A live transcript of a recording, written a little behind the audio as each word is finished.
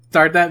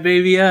Start that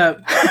baby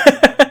up.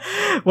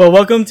 Well,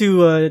 welcome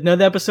to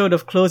another episode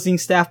of Closing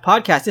Staff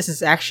Podcast. This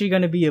is actually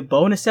going to be a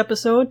bonus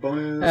episode.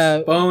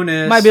 Bonus.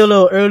 Might be a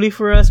little early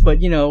for us,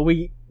 but you know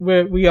we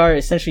are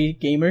essentially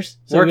gamers,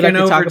 so working we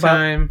like to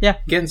overtime. Talk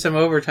about, getting some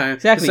overtime.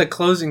 Exactly. It's a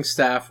closing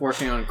staff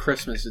working on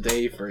Christmas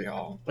Day for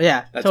y'all.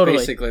 Yeah, that's totally.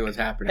 Basically what's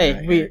happening.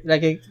 Hey,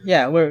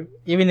 right we're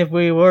even if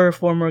we were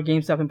former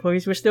GameStop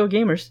employees, we're still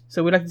gamers,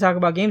 so we like to talk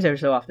about games every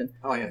so often.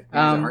 Oh yeah, games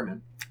are hard,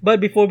 man. But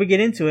before we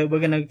get into it, we're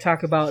going to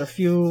talk about a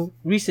few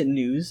recent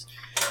news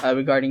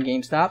regarding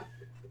GameStop.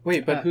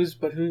 Wait, but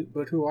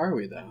who are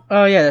we though?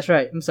 Oh yeah, that's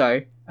right. I'm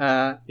sorry.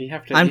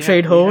 I'm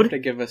Trade Hold. You have to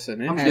give us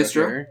an intro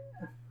here.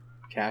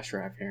 Cash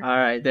wrap here. All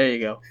right, there you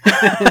go.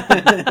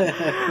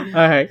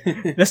 All right,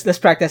 let's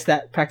practice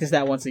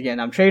that once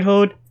again. I'm Trade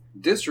Hold.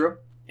 Distro.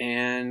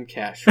 And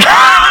Cash Wrap.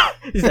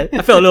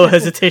 I felt a little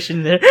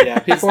hesitation there. Yeah,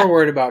 people are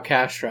worried about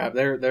Cash Wrap.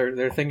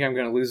 They're thinking I'm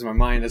going to lose my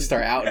mind and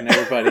start outing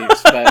everybody,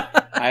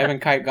 but I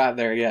haven't quite got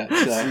there yet.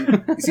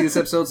 So. You see, this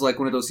episode's like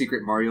one of those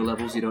secret Mario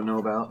levels you don't know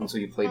about until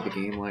you played the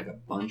game like a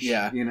bunch.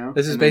 Yeah, you know.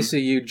 This is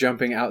basically you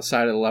jumping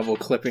outside of the level,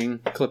 clipping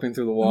through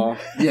the wall.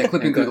 Yeah,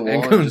 clipping through the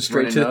wall and going just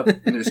straight up,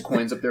 and there's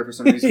coins up there for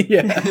some reason.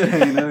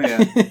 Yeah, you know,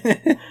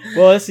 yeah.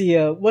 Well, let's see.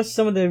 What's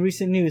some of the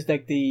recent news?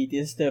 Like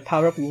the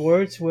Power Up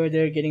Rewards, where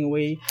they're getting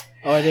away.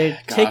 Or they're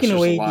taking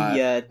away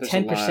the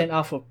 10%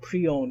 off of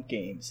pre-owned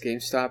games.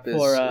 GameStop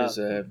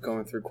is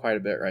going through quite a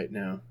bit right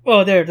now.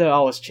 Well, they're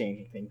always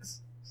changing things.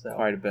 So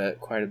quite a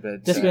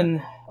bit. There's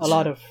been a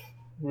lot of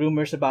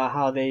rumors about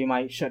how they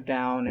might shut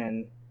down,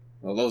 and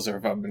well, those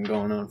have been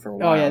going on for a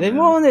while. Oh yeah, they've been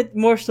on it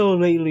more so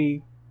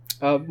lately.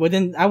 I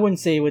wouldn't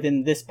say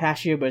within this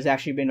past year, but it's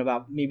actually been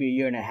about maybe a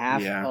year and a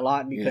half. Yeah. A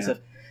lot because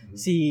of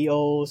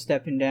CEOs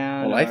stepping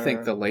down. Well, I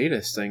think the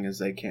latest thing is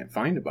they can't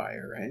find a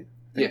buyer, right?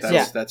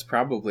 Yes. That's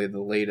probably the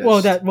latest.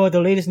 Well,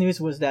 the latest news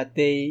was that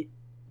they,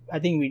 I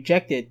think,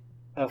 rejected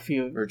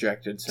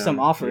some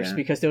offers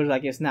because they were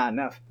like, it's not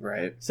enough.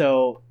 Right.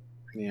 So,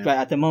 but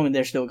at the moment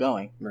they're still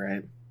going.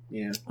 Right.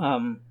 Yeah.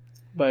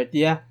 But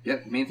yeah. Yeah.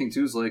 Main thing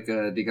too is like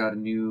they got a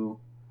new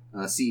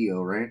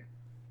CEO, right?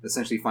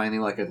 Essentially, finally,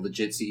 like a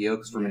legit CEO.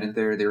 Because for a minute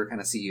there, they were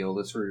kind of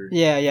CEO-less for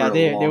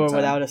they were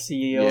without a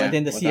CEO, and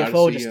then the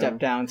CFO just stepped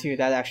down too.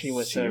 That actually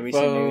was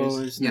recent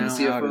news. Yeah, the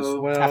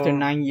CFO after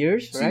 9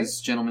 years, right?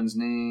 This gentleman's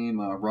name,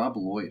 Rob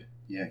Lloyd.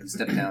 Yeah, he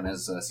stepped down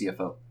as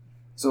CFO.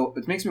 So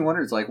it makes me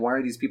wonder. It's like, why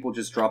are these people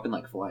just dropping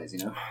like flies?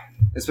 You know,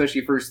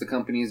 especially first the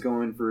company is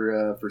going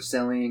for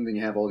selling, then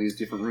you have all these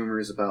different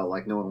rumors about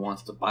like no one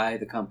wants to buy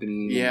the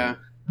company. Yeah,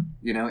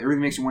 you know, it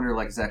really makes you wonder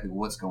like exactly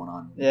what's going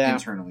on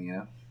internally. You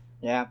know.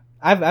 Yeah.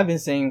 I've been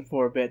saying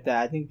for a bit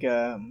that I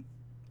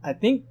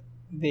think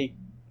they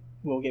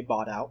will get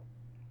bought out,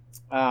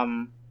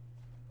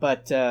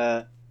 but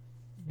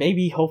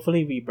maybe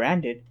hopefully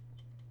rebranded,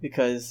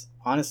 because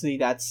honestly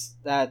that's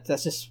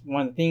just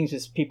one of the things.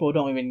 Is people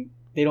don't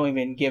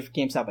even give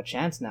GameStop a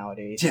chance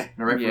nowadays. Yeah,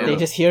 right. Yeah. They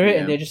just hear it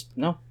and they just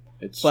no.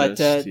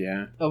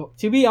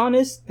 To be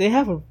honest, they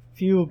have a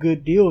few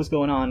good deals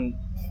going on,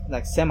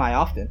 like semi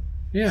often.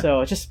 Yeah.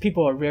 So just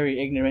people are very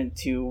ignorant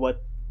to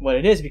what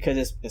it is because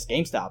it's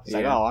GameStop. It's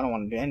like, oh, I don't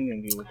want to do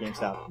anything to do with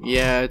GameStop.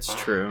 Yeah, it's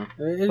true.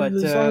 But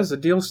as long as the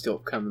deal's still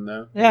coming,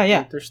 though.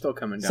 Yeah. They're still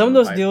coming down. Some of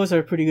those deals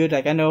are pretty good.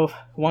 Like, I know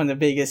one of the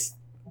biggest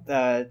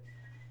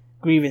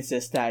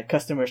grievances that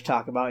customers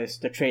talk about is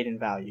the trade-in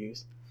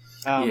values.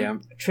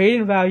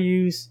 Trade-in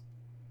values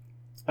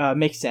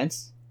make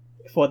sense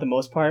for the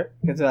most part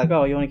because they're like,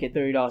 oh, you only get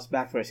 $30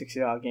 back for a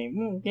 $60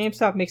 game.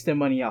 GameStop makes their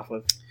money off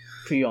of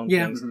pre-owned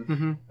things.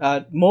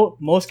 Mm-hmm.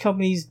 Most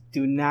companies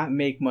do not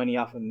make money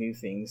off of new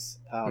things.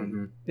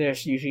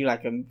 There's usually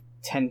like a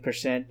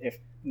 10%, if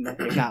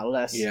not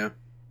less,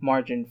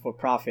 margin for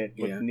profit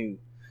with new.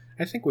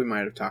 I think we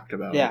might have talked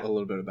about a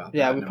little bit about that.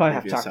 Yeah, we probably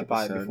have talked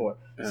about it before.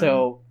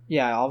 So,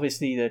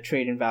 obviously the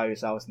trade-in value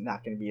is always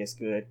not going to be as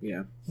good.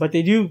 Yeah. But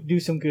they do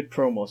some good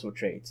promos with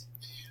trades.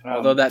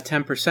 Although that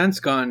 10%'s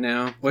gone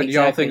now. What do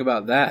y'all think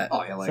about that?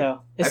 Oh yeah, like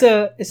so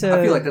it's a.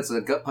 I feel like that's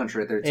a gut punch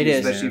right there too, it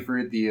is. Especially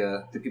for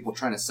the people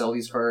trying to sell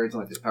these cards,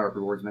 like these Power Up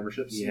Rewards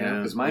memberships. Yeah,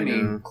 because my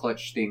main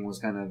clutch thing was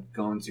kind of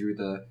going through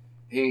the,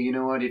 hey, you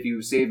know what? If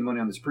you save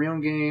money on this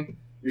pre-owned game,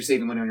 you're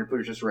saving money on your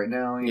purchase right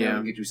now. You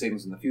know, get you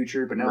savings in the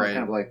future. But now it's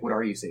kind of like, what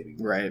are you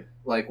saving? Right.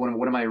 Like, what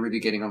am I really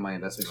getting on my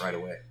investment right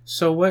away?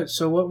 So what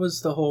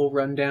was the whole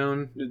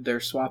rundown? They're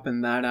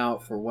swapping that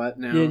out for what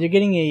now? Yeah, you're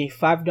getting a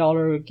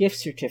 $5 gift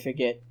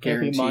certificate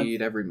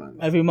guaranteed every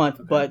month,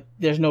 okay. But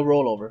there's no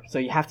rollover, so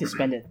you have to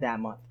spend it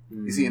that month.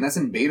 You see, and that's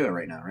in beta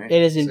right now, right?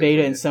 It is in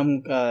beta in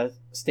some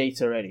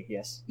states already.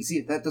 Yes. You see,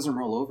 if that doesn't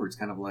roll over, it's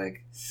kind of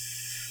like,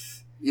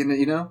 you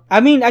know.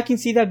 I mean, I can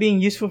see that being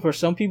useful for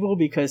some people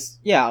because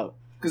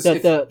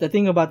the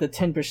thing about the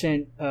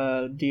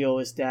 10% deal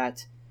is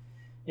that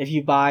if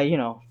you buy,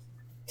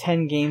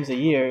 10 games a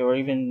year or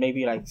even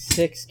maybe like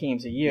 6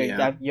 games a year,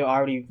 that you're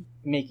already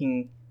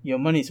making your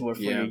money's worth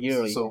for your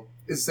yearly. So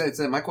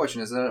My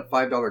question is that a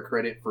 $5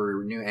 credit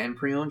for new and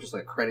pre-owned, just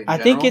like credit in I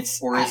general? think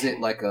it's... Or is it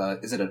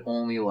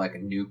only like a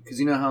new... Because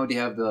you know how they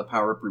have the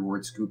Power Up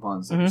Rewards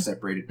coupons that are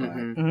separated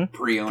by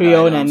pre-owned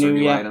items or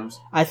new items?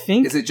 I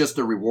think... Is it just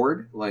a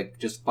reward? Like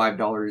just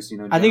 $5, you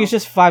know? I think it's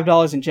just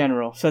 $5 in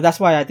general. So that's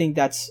why I think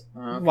that's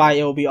why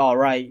it will be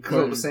alright. Because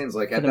what I'm saying is,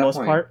 like, at that most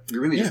point,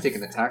 you're really just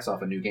taking the tax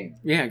off a new game.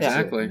 Yeah,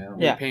 exactly.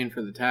 You're paying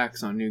for the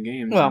tax on new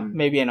games. Well,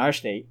 maybe in our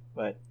state,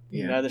 but...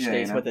 in other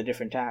states with a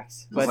different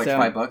tax. It's like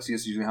 $5,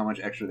 just usually how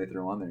much extra they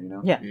throw on there, you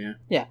know?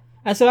 Yeah.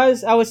 And so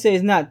I would say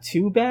it's not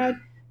too bad,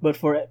 but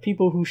for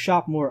people who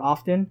shop more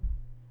often,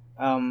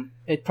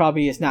 it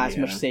probably is not as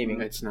much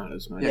saving. It's not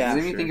as much. Yeah,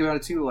 because then you think about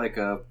it too, like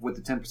with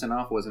the 10%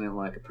 off, wasn't it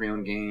like a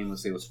pre-owned game?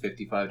 Let's say it was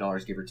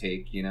 $55, give or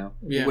take. You know,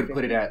 would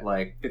put it at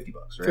like $50,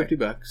 right?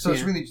 $50. So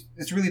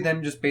it's really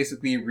them just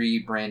basically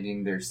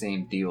rebranding their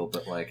same deal,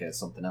 but like as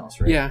something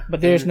else, right? Yeah,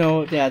 but there's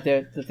no. Yeah,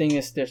 the thing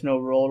is, there's no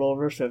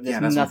rollover. So if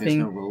there's nothing.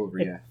 There's no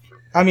rollover.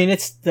 I mean,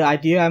 it's the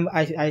idea.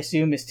 I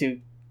assume is to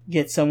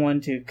get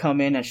someone to come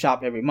in and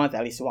shop every month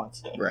at least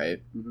once.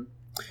 Right. Mm-hmm.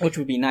 Which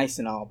would be nice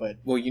and all, but...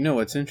 Well, you know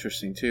what's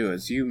interesting, too,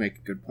 is you make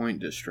a good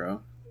point,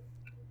 Distro.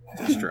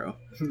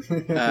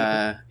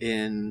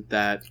 In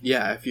that,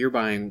 if you're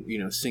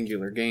buying,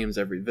 singular games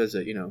every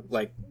visit,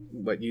 like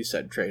what you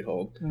said, Trade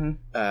Hold,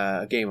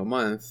 a game a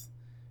month,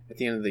 at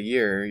the end of the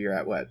year, you're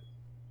at, what,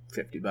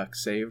 $50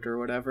 saved or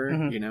whatever,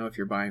 if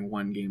you're buying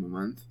one game a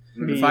month.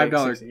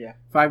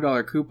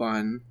 $5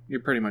 coupon, you're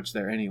pretty much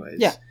there anyways.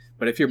 Yeah.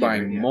 But if you're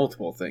buying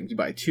multiple things, you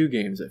buy 2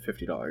 games at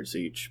 $50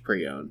 each,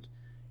 pre-owned,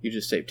 you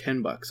just save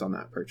 $10 on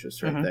that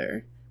purchase right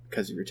there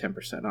because of your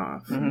 10%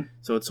 off.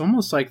 So it's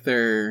almost like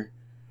they're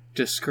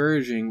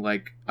discouraging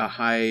like a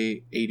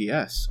high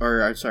ADS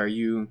or I'm sorry,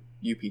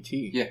 UPT.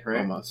 Yeah, right.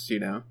 Almost,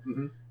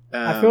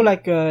 I feel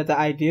like the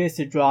idea is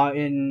to draw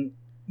in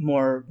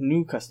more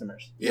new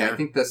customers. Yeah, I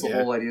think that's the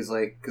whole idea. Is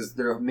like because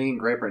their main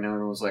gripe right now,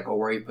 everyone's like, "Oh,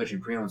 why are you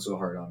pushing pre-owned so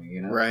hard on me?"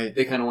 You know, right?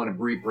 They kind of want to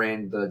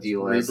rebrand the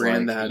deal as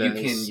like,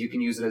 you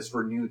can use it as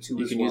for new too.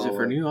 You can use it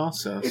for new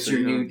also. It's your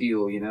new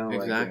deal,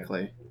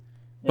 Exactly.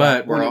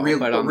 But but on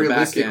the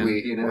back end,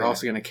 we're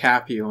also going to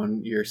cap you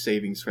on your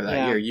savings for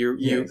that year.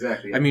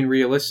 Exactly. I mean,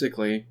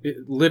 realistically,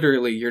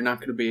 literally, you're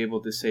not going to be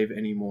able to save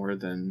any more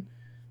than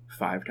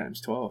 5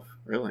 times 12.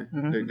 Really,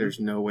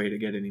 there's no way to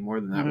get any more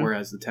than that.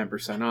 Whereas the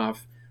 10%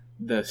 off,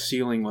 the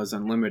ceiling was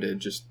unlimited,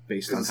 just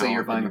based on how. Say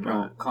you're buying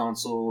a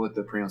console with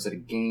the pre-owned set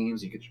of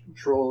games, you get your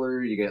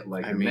controller, you get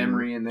like your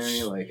memory in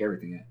there, like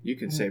everything. You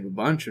can save a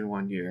bunch in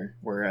 1 year,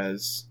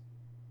 whereas.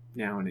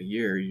 Now in a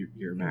year,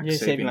 your max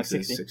savings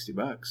is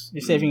 $60.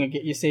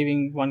 You're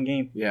saving one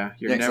game. Yeah,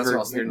 you're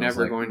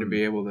never going to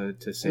be able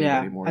to save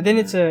any more. And then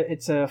it's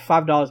a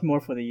 $5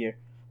 more for the year,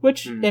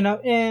 which and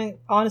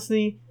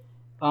honestly,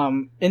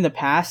 in the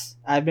past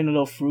I've been a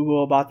little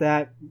frugal about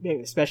that,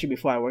 especially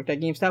before I worked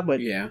at GameStop. But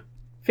 $15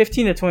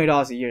 to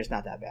 $20 a year is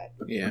not that bad.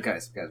 But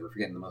guys, we're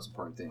forgetting the most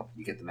important thing.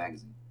 You get the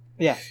magazine.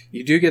 Yeah,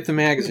 you do get the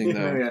magazine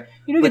though.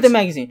 You do get the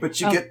magazine, but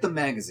you get the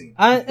magazine.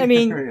 I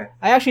mean,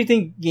 I actually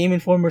think Game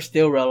Informer is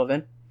still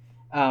relevant.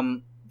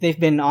 They've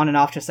been on and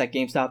off just like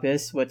GameStop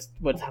is. What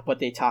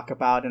they talk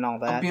about and all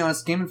that. I'll be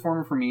honest, Game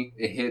Informer for me,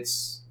 it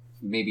hits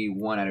maybe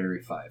 1 out of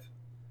every 5.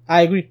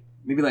 I agree.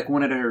 Maybe like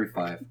 1 out of every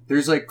 5.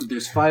 There's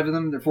 5 of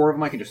them. There are 4 of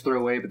them I can just throw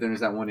away. But then there's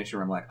that one issue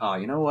where I'm like, oh,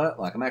 you know what?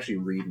 Like I'm actually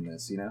reading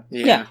this. You know?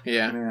 Yeah,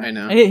 I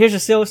know. And here's a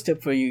sales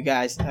tip for you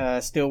guys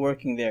still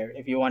working there.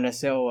 If you want to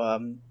sell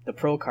the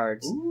pro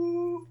cards,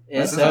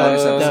 this is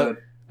episode.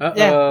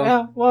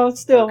 Well,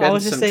 still, I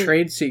was just saying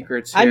trade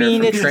secrets. Here I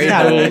mean, it's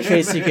not really a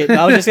trade secret.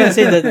 I was just gonna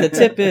say that the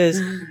tip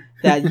is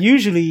that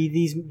usually,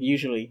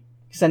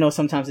 because I know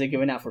sometimes they're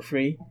given out for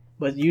free,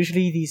 but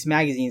usually these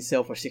magazines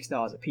sell for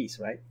 $6 a piece,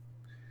 right?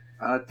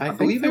 I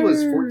believe it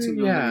was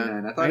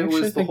 $14.99. I thought it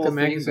was the whole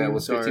thing that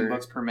was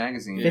 $15 per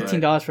magazine.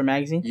 $15 per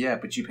magazine? Yeah,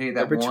 but you pay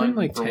that between one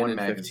like for 10 one and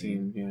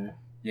magazine. 15,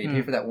 you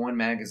pay for that one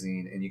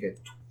magazine and you get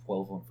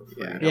 12 of them for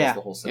free. That was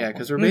the whole set. Yeah,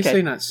 because we're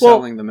basically not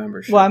selling the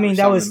membership. Well, I mean,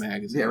 the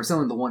magazine. Yeah, we're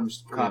selling the one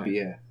copy.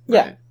 Yeah.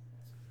 Right.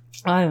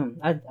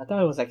 I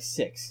thought it was like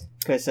 6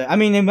 because I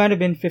mean it might have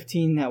been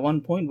 15 at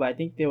one point, but I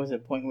think there was a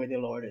point where they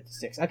lowered it to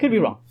 6. I could be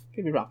wrong.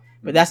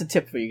 But that's a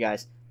tip for you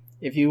guys.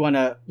 If you want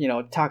to,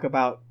 talk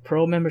about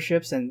pro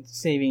memberships and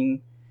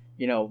saving,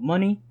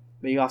 money,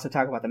 but you also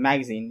talk about the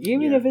magazine,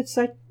 even if it's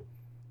like,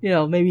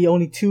 maybe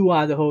only 2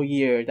 out of the whole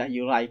year that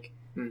you like,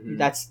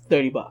 that's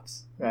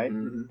 $30, right?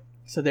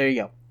 So there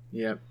you go.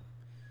 Yep.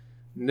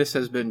 And this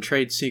has been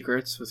Trade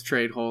Secrets with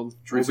Trade Hold.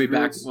 We'll be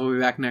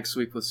back next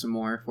week with some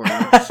more for you.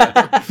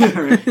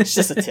 It's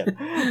just a tip.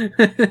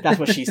 That's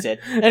what she said.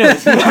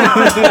 Anyways.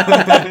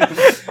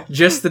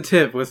 Just the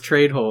tip with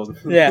Trade Hold.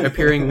 Yeah.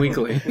 Appearing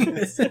weekly.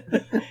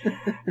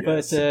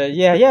 But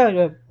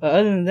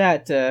other than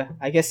that,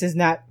 I guess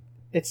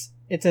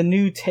it's a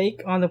new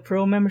take on the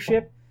pro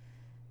membership,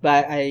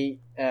 but I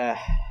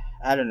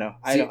don't know.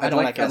 I'd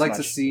like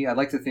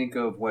to think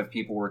of what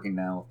people working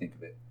now think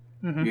of it.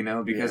 Mm-hmm. You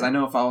know, because I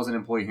know if I was an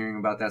employee hearing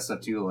about that stuff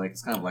too, like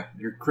it's kind of like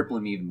you're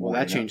crippling me even more. Well,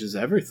 that changes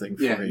everything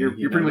for you.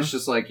 You're pretty much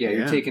just like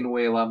you're taking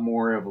away a lot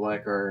more of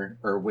like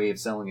our way of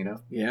selling, you know?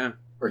 Yeah.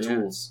 Our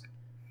tools.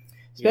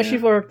 Especially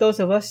for those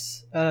of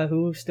us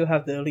who still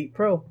have the Elite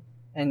Pro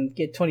and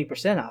get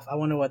 20% off. I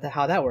wonder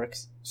how that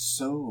works.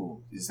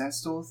 So, is that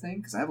still a thing?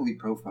 Because I have Elite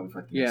Pro for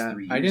probably the next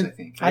 3 years, I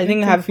think. I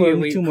think I have it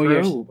for 2 more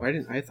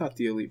years. I thought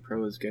the Elite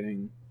Pro was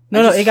getting...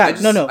 It got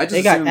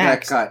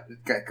axed. That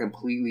got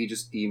completely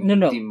just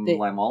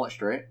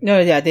demolished, right?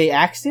 No, yeah, they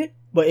axed it.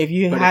 But if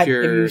you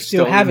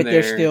still have it,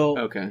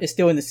 it's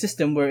still in the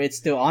system where it's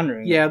still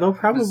honoring. Yeah, they'll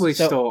probably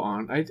still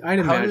on. I'd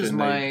imagine. How does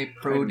my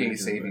Pro Day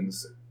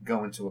savings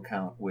go into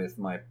account with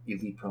my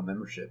Elite Pro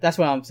membership? That's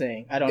what I'm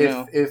saying. I don't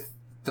know if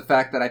the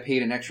fact that I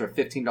paid an extra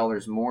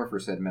 $15 more for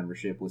said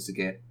membership was to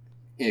get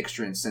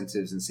extra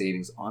incentives and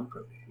savings on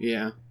Pro Day.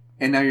 Yeah.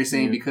 And now you're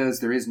saying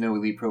because there is no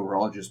Elite Pro, we're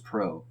all just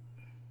pro.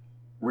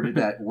 Where did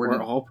that?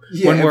 We're all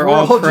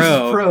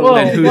pro.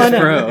 Then who's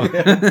pro?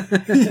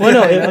 Well,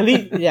 no,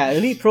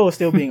 Elite Pro is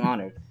still being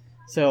honored.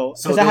 So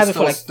I have it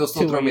for like they'll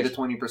still throw me the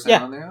 20%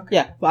 on there. Okay.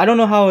 Yeah, but I don't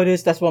know how it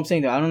is. That's what I'm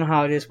saying though. I don't know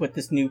how it is with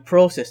this new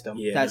Pro system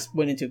that's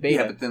went into beta.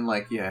 Yeah, but then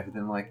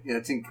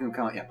it's in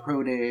account. Yeah,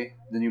 Pro Day,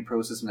 the new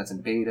Pro system that's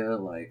in beta.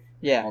 Like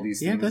all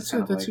these things. That's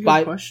a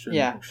good question.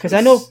 Yeah, because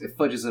I know it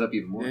fudges it up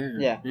even more.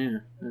 Yeah.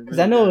 Because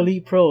I know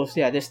Elite Pros.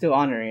 Yeah, they're still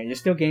honoring it. You're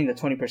still getting the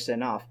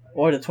 20% off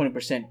or the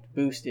 20%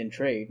 boost in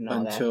trade and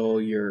all until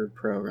your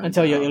Pro runs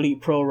until your Elite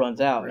Pro runs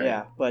out. Right.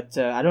 Yeah, but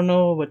I don't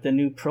know with the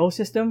new Pro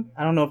system.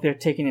 I don't know if they're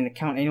taking into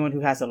account anyone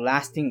who has a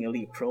lasting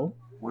Elite Pro.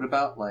 What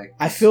about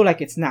I feel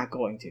like it's not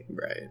going to.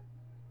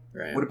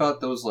 Right. What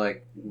about those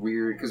like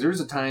weird? Because there was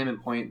a time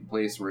and point and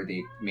place where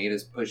they made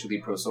us push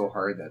Elite Pro so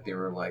hard that they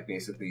were like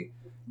basically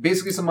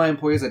some of my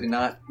employees, I did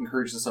not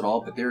encourage this at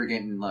all, but they were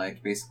getting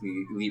like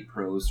basically Elite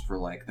Pros for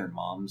like their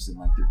moms and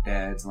like their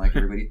dads and like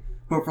everybody,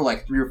 but for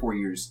like 3 or 4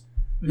 years.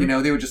 You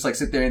know, they would just like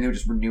sit there and they would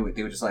just renew it.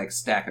 They would just like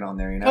stack it on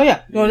there, you know? Oh,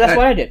 yeah. No, that's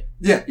what I did.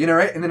 Yeah, you know,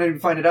 right? And then you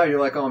find it out, you're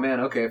like, oh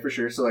man, okay, for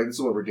sure. So like, this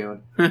is what we're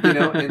doing. You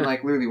know? And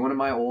like, literally, one of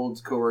my old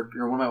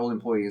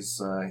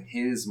employees,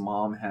 his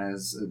mom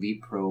has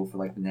Elite Pro for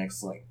like the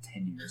next like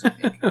 10 years, I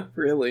think.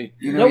 Really?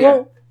 You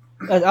know,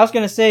 I was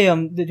going to say,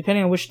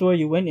 depending on which store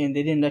you went in,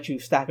 they didn't let you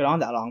stack it on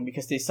that long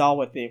because they saw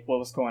what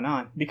was going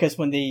on. Because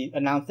when they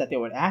announced that they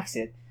would axe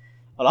it,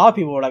 a lot of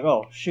people were like,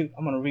 oh, shoot,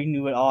 I'm going to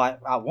renew it all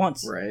at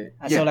once. Right.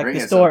 And so, the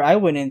store I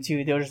went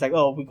into, they were just like,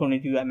 oh, we're going to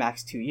do at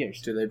max 2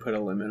 years. Do they put a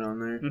limit on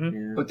there? Mm-hmm.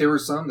 Yeah. But there were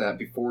some that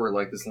before,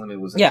 like, this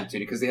limit was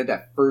instituted, because they had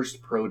that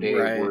first Pro Day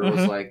where it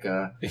was like,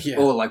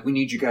 oh, like, we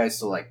need you guys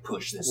to, like,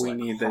 push this, we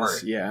need hard.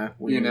 This, yeah.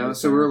 You know?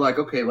 So we were like,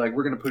 okay, like,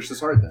 we're going to push this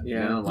hard then.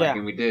 Yeah. You know? Like,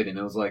 and we did. And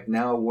it was like,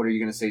 now what are you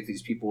going to say to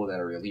these people that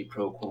are Elite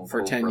Pro, quote unquote,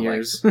 for 10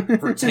 years?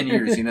 Like, for 10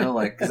 years, you know?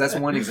 Like, because that's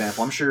one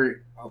example. I'm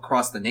sure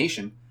across the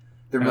nation,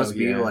 there must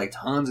be like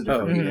tons of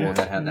different people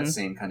that have that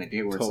same kind of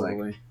deal where it's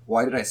like,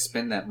 why did I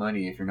spend that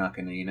money if you're not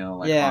going to, you know,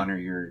 like honor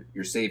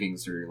your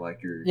savings or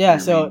like your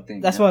so thing,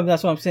 that's what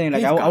I'm saying.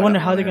 Like I wonder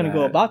how they're going to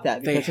go about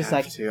that because they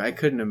it's like I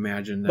couldn't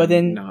imagine. But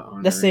then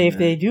not let's say if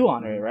they do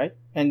honor it, right,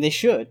 and they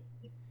should,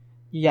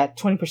 you got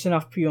 20%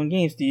 off pre-owned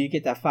games. Do you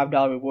get that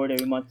 $5 reward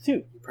every month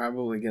too? You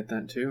probably get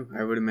that too.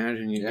 I would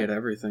imagine you get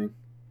everything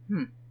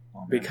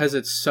because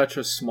it's such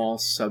a small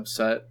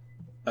subset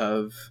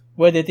of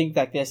where they think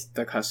like this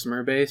the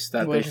customer base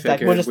that they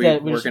figure we're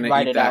going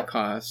to eat that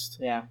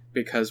cost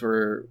because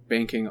we're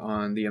banking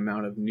on the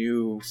amount of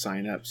new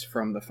signups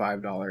from the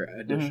 $5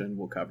 edition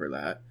will cover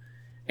that,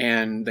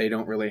 and they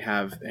don't really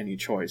have any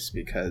choice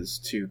because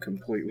to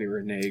completely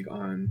renege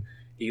on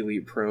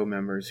Elite Pro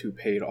members who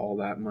paid all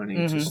that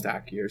money to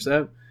stack years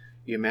up,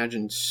 you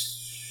imagine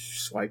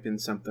swiping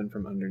something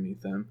from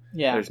underneath them.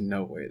 Yeah, there's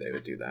no way they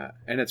would do that,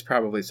 and it's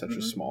probably such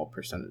a small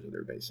percentage of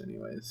their base,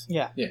 anyways.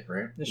 Yeah,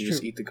 right. That's you true.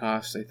 Just eat the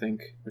cost, I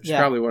think, which is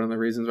probably one of the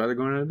reasons why they're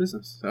going out of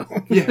business. So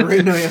yeah,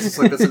 right. No, yes, it's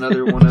like that's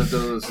another one of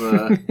those,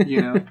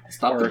 you know,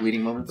 stop the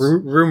bleeding moments.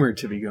 Rumored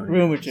to be going.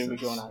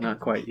 out. Not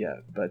quite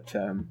yet, but.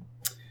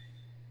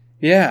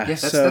 Yeah,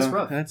 that's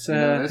rough. That's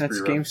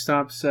that's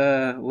GameStop's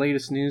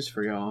latest news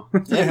for y'all.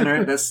 Yeah,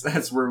 right.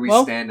 That's where we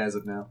stand as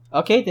of now.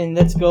 Okay, then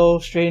let's go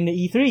straight into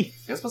E3.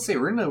 I was about to say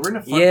we're in a fun part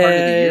of the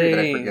year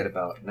that I forget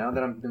about. Now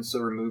that I've been so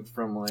removed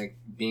from like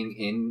being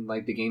in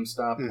like the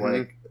GameStop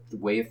like the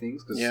way of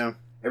things because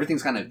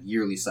everything's kind of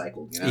yearly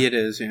cycled. You know? It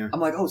is. Yeah.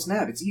 I'm like, oh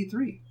snap! It's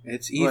E3.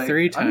 It's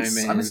E3 time,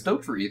 man. I'm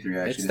stoked for E3.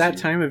 Actually, it's that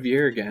time of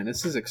year again.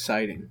 This is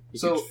exciting. You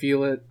can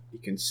feel it. You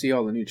can see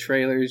all the new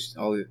trailers.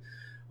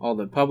 All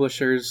the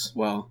publishers,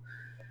 well,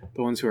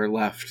 the ones who are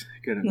left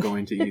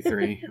going to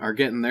E3 are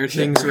getting their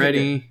things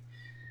ready.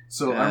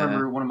 So I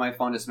remember one of my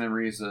fondest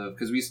memories of,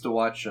 because we used to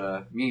watch,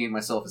 me and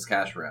myself as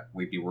cash rep,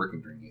 we'd be working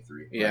during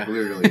E3. Yeah. Like,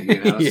 literally,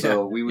 you know,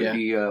 so we would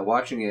be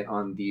watching it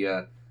on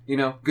the, you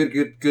know,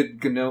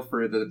 good know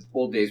for the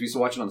old days. We used to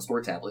watch it on the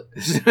store tablet.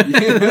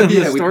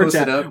 We'd post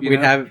it up. We'd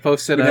have it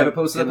posted up. We'd have it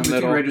posted up in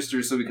the two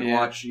registers so we could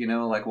watch, you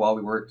know, like while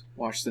we worked.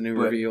 Watch the new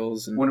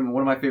reveals. And... One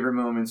of my favorite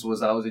moments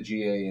was I was a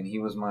GA and he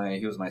was my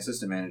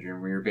assistant manager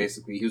and we were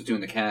basically, he was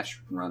doing the cash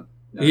run.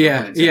 No,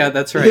 yeah,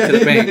 that's right. To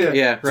the bank.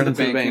 Yeah, right to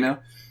the bank. You know.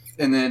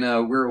 And then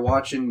we were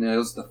watching. It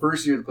was the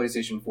first year the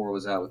PlayStation 4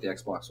 was out with the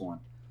Xbox One,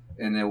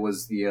 and it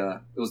was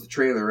the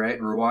trailer, right?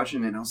 And we were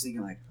watching it, and I was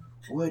thinking like,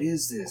 what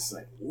is this?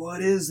 Like,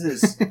 what is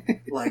this?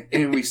 Like,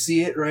 and we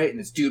see it, right? And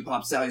this dude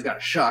pops out. He's got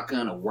a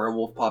shotgun. A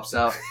werewolf pops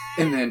out,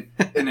 and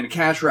then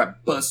Cash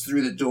Wrap busts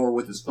through the door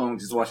with his phone.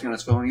 He's watching on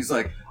his phone. He's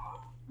like,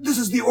 "This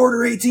is the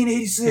Order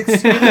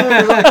 1886."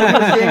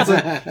 He's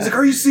like,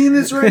 "Are you seeing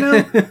this right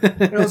now?"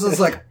 And I was just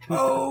like,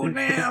 "Oh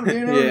damn!"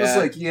 You know, it was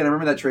like, yeah. And I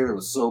remember that trailer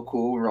was so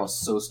cool. We were all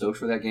so stoked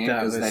for that game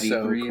because that E3.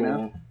 So cool. You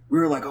know, we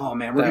were like, "Oh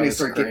man, we're gonna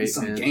start getting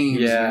some games."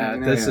 Yeah,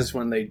 this is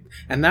when they.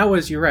 And that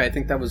was, you're right. I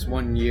think that was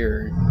 1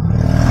 year.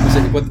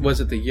 Was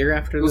it the year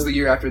after? It was the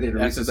year after they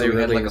released it. So we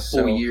had like a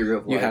full year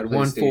of. You had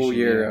one full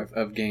year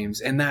of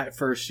games, and that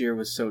first year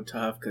was so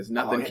tough because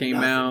nothing came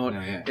out.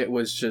 No, it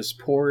was just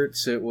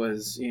ports. It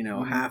was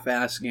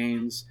half-ass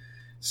games.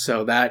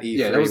 So that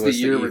E3 that was the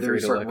year where they were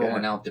starting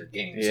rolling out their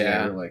games.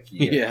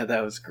 Yeah,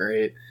 that was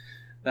great.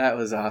 That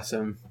was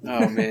awesome.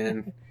 Oh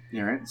man.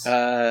 All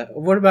right.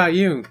 What about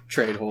you,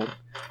 Tradehold?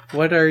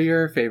 What are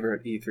your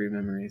favorite E3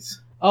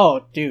 memories?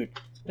 Oh, dude.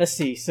 Let's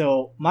see.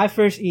 So my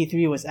first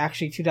E3 was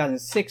actually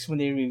 2006 when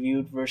they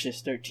reviewed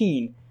Versus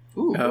 13.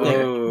 Ooh.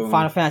 Like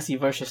Final Fantasy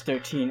Versus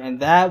 13, and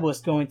that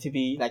was going to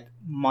be like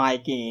my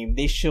game.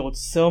 They showed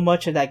so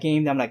much of that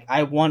game that I'm like,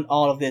 I want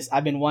all of this.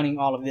 I've been wanting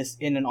all of this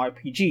in an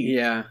RPG.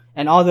 Yeah.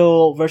 And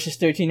although Versus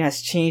 13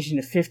 has changed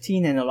into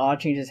 15 and a lot of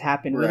changes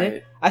happened with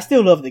it, I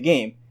still love the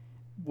game.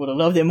 Would have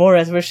loved it more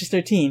as Versus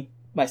 13,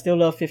 but I still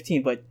love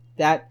 15. But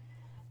that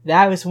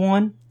was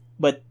one.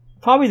 But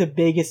probably the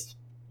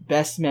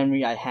best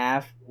memory I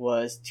have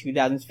was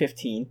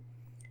 2015,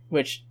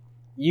 which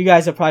you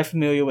guys are probably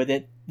familiar with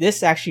it.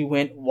 This actually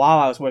went while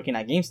I was working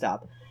at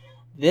GameStop.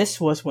 This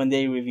was when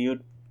they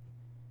reviewed,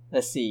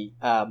 two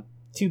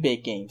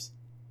big games.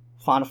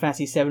 Final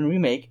Fantasy VII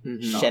Remake,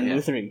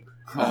 Shenmue 3.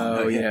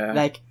 Oh, yeah.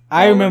 Like,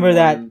 I remember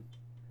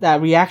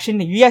that reaction.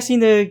 You guys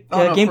seen the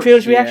game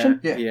trailer's reaction?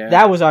 Yeah.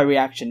 That was our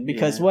reaction,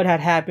 because what had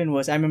happened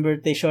was, I remember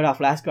they showed off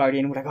Last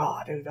Guardian. We're like, oh,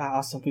 dude,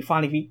 awesome. We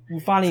finally get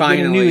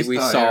news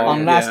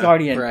on Last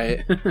Guardian.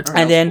 Right.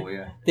 And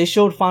then they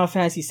showed Final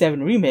Fantasy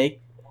VII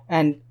Remake,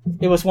 and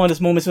it was one of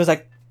those moments where it was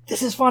like,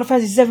 this is Final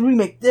Fantasy VII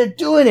Remake. They're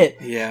doing it.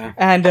 Yeah.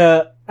 And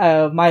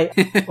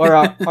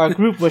our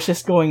group was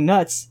just going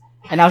nuts,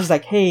 and I was just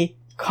like, hey,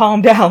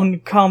 calm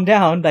down.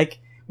 Like,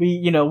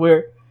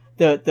 we're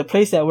the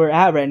place that we're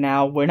at right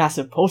now. We're not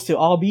supposed to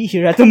all be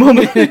here at the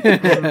moment,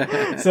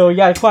 so we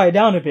gotta quiet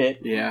down a bit.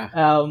 Yeah.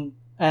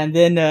 And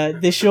then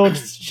they showed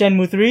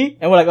Shenmue 3,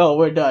 and we're like, oh,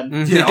 we're done.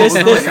 Yeah, There's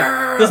no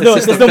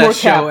more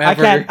cap.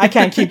 I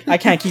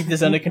can't keep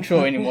this under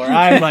control anymore.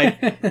 I'm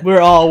like, we're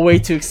all way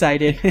too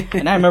excited.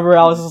 And I remember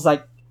I was just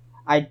like,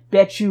 I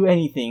bet you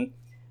anything,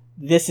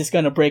 this is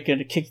gonna break a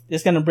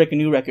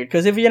new record.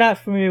 Because if you're not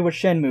familiar with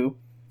Shenmue,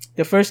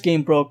 the first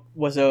game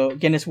was a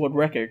Guinness World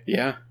Record.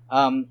 Yeah.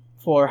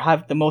 For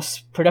the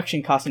most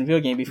production cost in a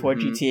video game before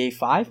GTA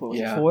 5 or was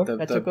it 4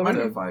 that took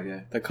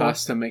over? The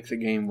cost to make the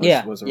game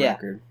was a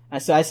record. And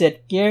so I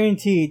said,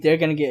 guaranteed they're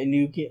going to get a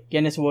new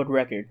Guinness World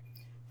Record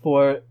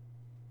for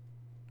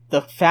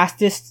the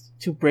fastest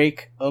to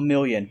break 1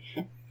 million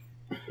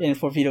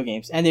for video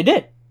games. And they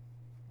did.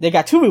 They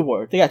got two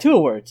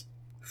awards.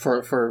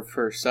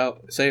 For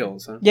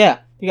sales, huh? Yeah.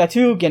 They got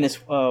 2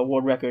 Guinness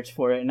World Records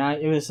for it. And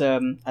it was, I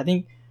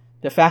think,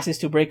 the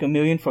fastest to break 1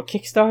 million for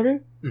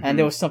Kickstarter. And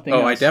there was something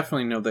else. I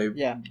definitely know they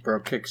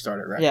broke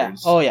Kickstarter records. Yeah.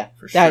 Oh, yeah.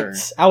 For sure.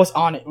 I was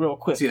on it real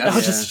quick. See, that's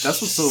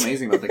what's so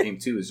amazing about the game,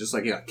 too, is just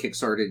like it got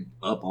kickstarted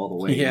up all the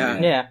way. Yeah.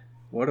 Yeah.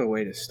 What a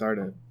way to start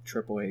a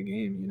AAA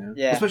game, you know?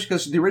 Yeah. Especially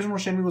because the original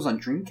Shenmue was on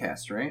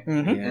Dreamcast, right?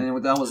 Mm-hmm. Yeah. And then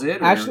that was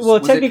it? Actually, well,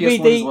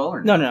 technically,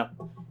 No.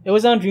 It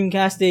was on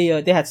Dreamcast. They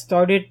had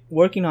started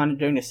working on it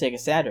during the Sega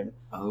Saturn.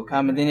 Oh, okay.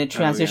 And then it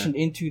transitioned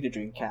into the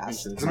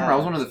Dreamcast. I remember I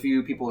was one of the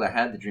few people that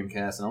had the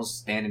Dreamcast, and I was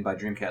standing by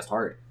Dreamcast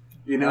hard.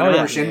 You know, I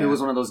remember Shenmue was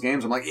one of those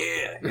games. I'm like,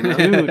 yeah, you know?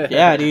 Dude,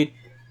 yeah, dude.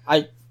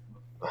 It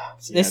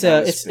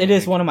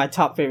is one of my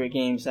top favorite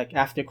games. Like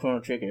after Chrono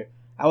Trigger,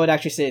 I would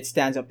actually say it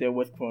stands up there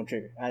with Chrono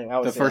Trigger. I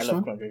love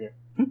Chrono Trigger.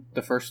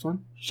 The first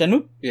one,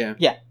 Shenmue. Yeah.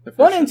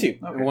 1 and 2.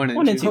 Okay.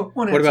 1 and 2.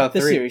 What about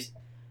 3? Series?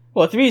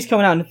 Well, 3 is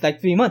coming out in like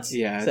 3 months.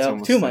 Yeah, so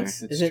it's 2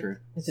 months. Is it? True.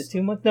 Is it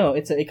 2 months? No,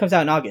 it comes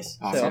out in August.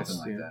 Something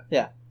like that.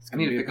 Yeah. I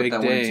need to pick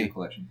up that 1 and 2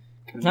 collection.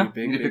 Huh?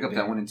 I need to pick up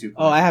that 1 and 2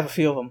 collection. Oh, I have a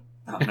few of them.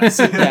 Oh, nice.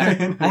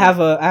 Yeah. I have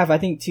I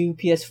think 2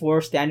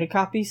 PS4 standard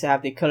copies. I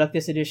have the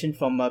collector's edition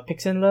from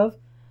PixnLove,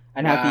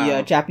 and I have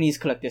the Japanese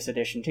collector's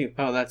edition too.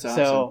 Oh, that's awesome.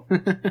 So,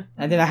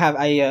 and then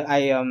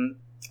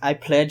I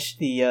pledged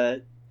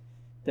the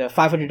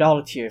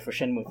 $500 tier for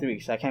Shenmue 3,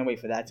 so I can't wait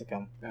for that to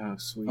come. Oh,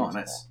 sweet. Oh,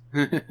 nice.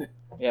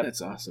 Yep.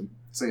 That's awesome.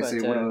 So,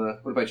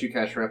 what about you,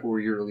 Cash Wrap? What were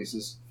your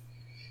releases?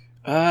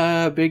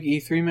 Big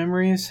E3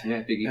 memories.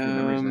 Yeah, big E3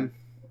 memories.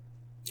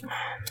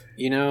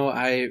 You know,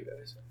 I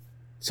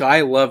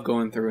love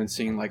going through and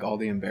seeing like all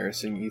the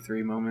embarrassing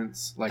E3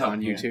 moments, like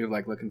on YouTube,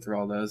 like looking through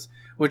all those,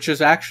 which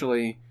is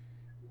actually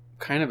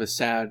kind of a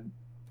sad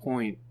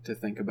point to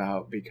think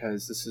about,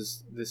 because this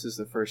is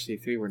the first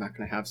E3. We're not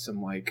going to have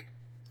some like,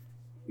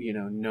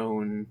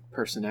 known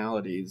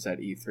personalities at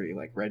E3.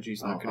 Like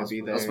Reggie's not going to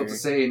be there. I was about to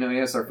say,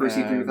 yes, our first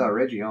E3 without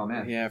Reggie. Oh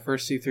man. Yeah,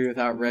 first E3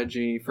 without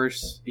Reggie.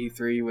 First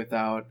E3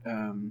 without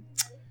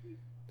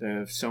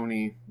the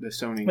Sony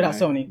without guy,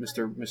 Sony,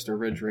 Mr.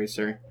 Ridge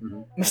Racer.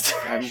 Mm-hmm.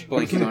 I'm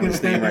blanking on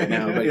his name right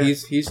now, but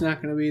he's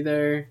not going to be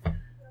there.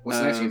 What's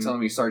next? You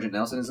telling me Sergeant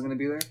Nelson isn't going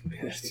to be there?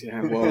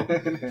 Yeah, well,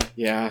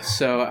 yeah.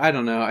 So I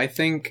don't know. I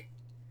think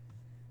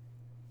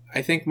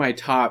my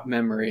top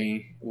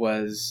memory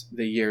was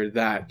the year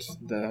that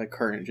the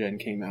current gen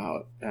came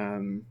out,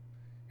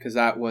 because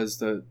that was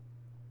the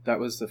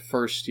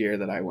first year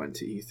that I went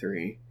to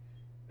E3,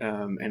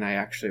 and I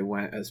actually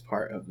went as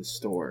part of the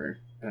store.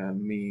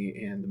 Me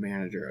and the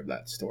manager of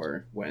that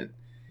store went,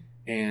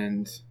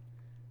 and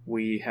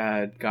we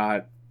had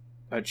got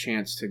a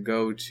chance to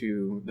go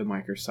to the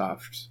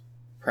Microsoft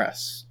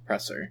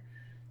presser.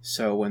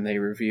 So when they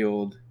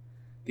revealed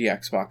the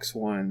Xbox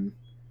One,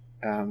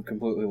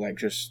 completely like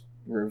just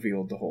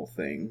revealed the whole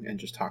thing and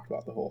just talked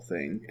about the whole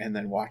thing, and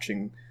then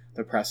watching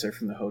the presser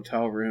from the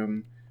hotel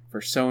room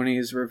for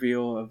Sony's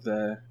reveal of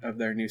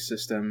their new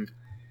system,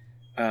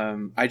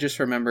 I just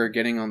remember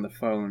getting on the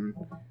phone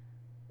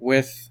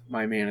with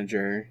my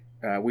manager.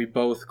 We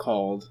both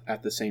called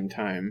at the same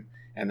time,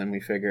 and then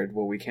we figured,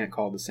 well, we can't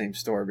call the same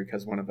store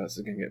because one of us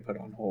is going to get put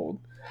on hold.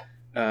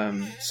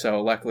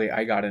 So luckily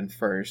I got in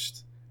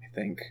first, I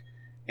think.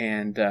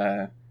 And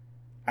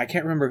I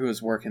can't remember who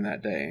was working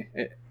that day.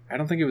 I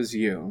don't think it was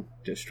you,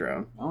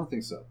 Distro. I don't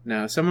think so.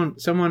 No, someone,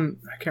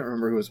 I can't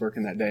remember who was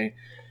working that day.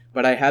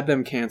 But I had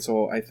them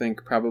cancel, I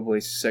think, probably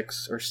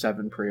 6 or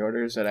 7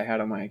 pre-orders that I had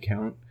on my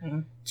account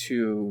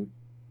to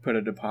put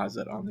a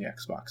deposit on the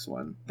Xbox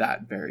One.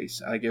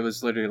 It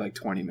was literally like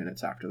 20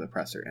 minutes after the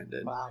presser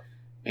ended. Wow.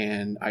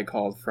 And I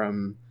called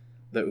from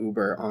the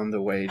Uber on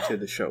the way to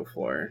the show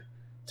floor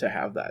to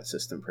have that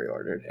system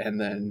pre-ordered. And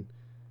then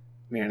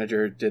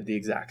manager did the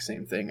exact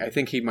same thing. I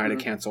think he might have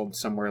canceled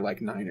somewhere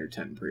like 9 or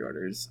 10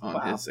 pre-orders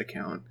on his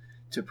account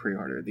to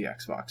pre-order the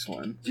Xbox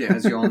One. Yeah,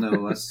 as you all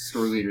know, us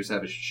store leaders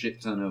have a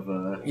shit ton of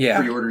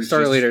pre-orders.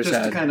 Store leaders just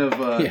had, to kind of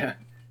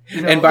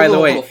and by the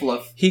way,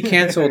 fluff. He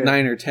canceled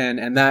 9 or 10,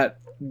 and that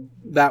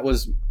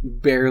was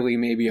barely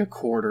maybe a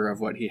quarter of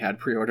what he had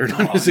pre-ordered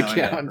on his account.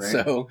 Yeah,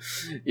 right? So,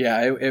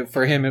 yeah,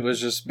 for him, it was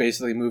just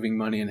basically moving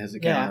money in his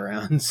account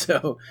around.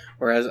 So,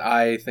 whereas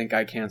I think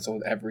I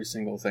canceled every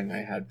single thing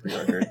I had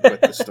pre-ordered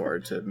with the store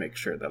to make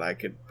sure that I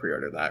could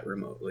pre-order that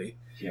remotely.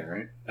 Yeah,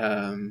 right.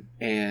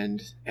 And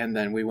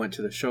then we went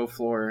to the show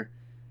floor,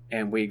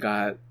 and we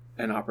got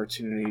an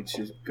opportunity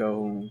to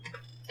go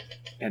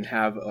and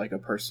have like a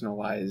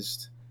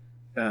personalized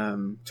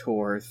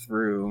tour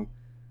through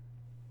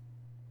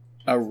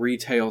a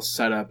retail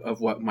setup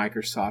of what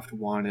Microsoft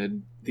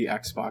wanted the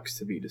Xbox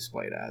to be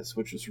displayed as,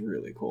 which was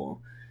really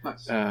cool.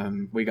 Nice.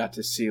 We got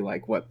to see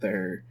like what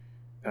their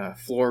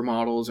floor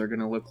models are going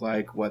to look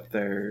like, what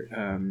their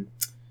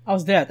I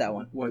was there at that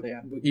one.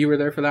 You were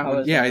there for that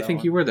one? Yeah, I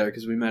think you were there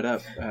because we met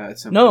up at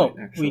some point. No,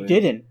 actually. we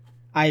didn't.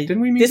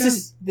 Didn't we meet?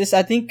 This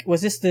I think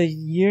was this the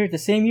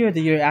same year or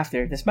the year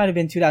after? This might have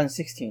been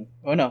 2016.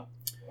 Oh no.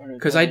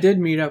 Because I did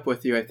meet up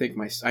with you.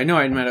 I know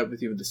I met up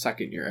with you the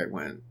second year I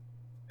went.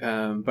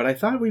 But I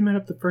thought we met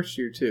up the first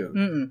year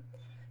too.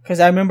 Because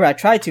I remember I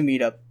tried to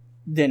meet up,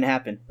 didn't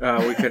happen.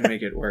 Oh, we couldn't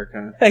make it work,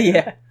 huh?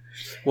 Yeah.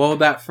 Well,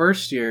 that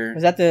first year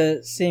was that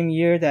the same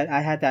year that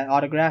I had that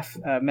autograph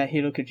met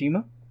Hideo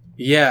Kojima?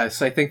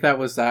 Yes, I think that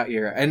was that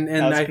year, and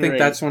I think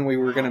that's when we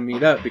were going to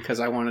meet up because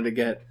I wanted to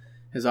get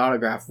his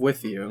autograph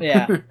with you.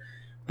 Yeah.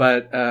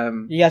 But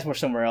you guys were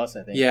somewhere else,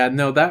 I think. Yeah,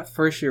 no, that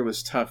first year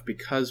was tough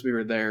because we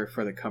were there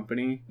for the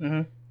company.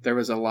 Mm-hmm. There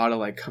was a lot of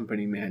like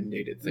company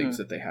mandated things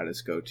that they had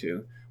us go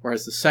to.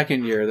 Whereas the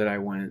second year that I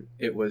went,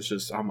 it was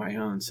just on my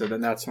own. So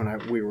then that's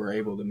when we were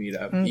able to meet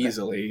up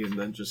easily and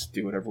then just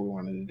do whatever we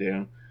wanted to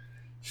do.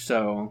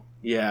 So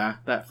yeah,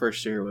 that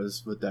first year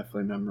was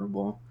definitely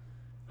memorable.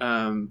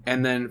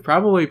 And then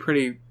probably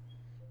pretty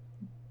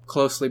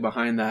closely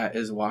behind that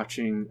is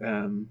watching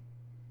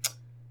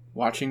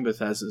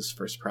Bethesda's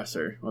first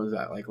presser. What was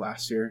that, like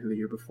last year or the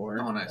year before?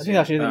 Oh, nice. I think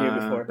actually the year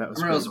before. That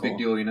was a big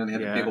deal. They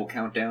had the big old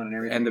countdown and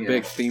everything. And the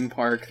big theme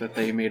park that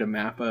they made a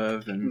map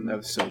of, and that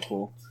was so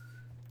cool.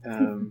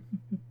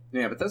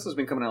 Yeah, Bethesda's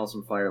been coming out with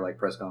some fire like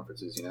press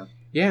conferences,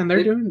 Yeah, and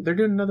they're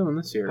doing another one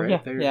this year,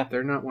 right?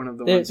 They're not one of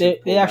the ones.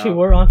 They actually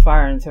were on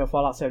fire until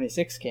Fallout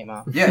 76 came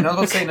out. Yeah, no, I was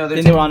about to say no.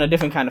 Then they were on a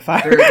different kind of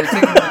fire. They're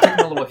taking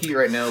a little heat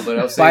right now, but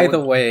I was saying. By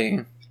the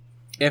way,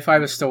 if I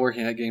was still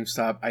working at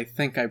GameStop, I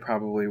think I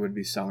probably would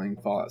be selling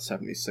Fallout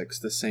 76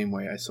 the same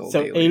way I sold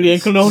Alien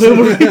Colonial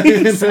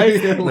Marines.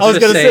 I was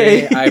gonna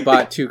say I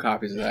bought 2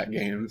 copies of that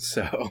game,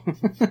 so.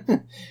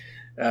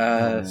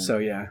 So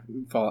yeah,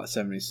 Fallout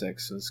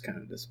 76 was kind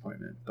of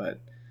disappointment, but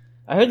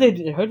I heard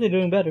they're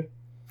doing better.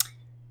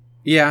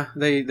 Yeah,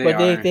 they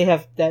are. They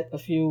have a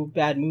few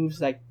bad moves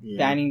like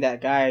banning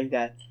that guy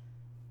that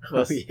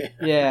was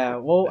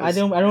Well, I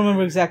don't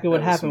remember exactly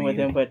what happened with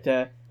him, but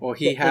Well,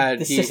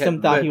 the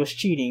system thought he was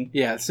cheating.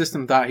 Yeah, the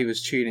system thought he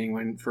was cheating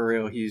when for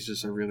real he's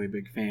just a really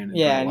big fan. And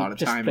yeah, a lot of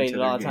just time played into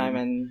a lot of their time,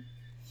 game.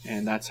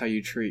 And that's how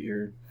you treat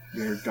your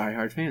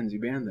diehard fans.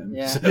 You ban them.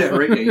 Yeah, so. Yeah,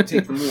 right. Yeah, you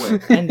take them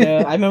away. And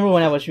I remember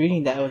when I was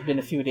reading that it had been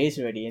a few days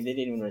already, and they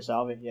didn't even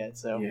resolve it yet.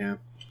 So yeah,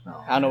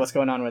 I don't know what's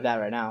going on with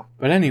that right now.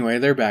 But anyway,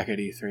 they're back at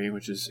E3,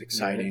 which is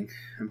exciting.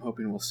 Yeah. I'm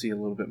hoping we'll see a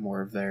little bit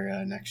more of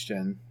their next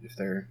gen if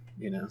they're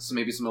So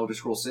maybe some Elder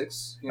Scrolls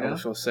 6. Elder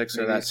Scrolls 6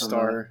 or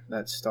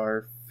that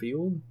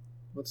Starfield.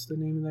 What's the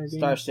name of their game?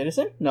 Star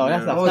Citizen? No,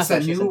 that's not. Oh, it's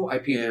that Citizen. new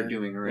IP they're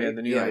doing, right? Yeah,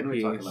 the new IP. I know what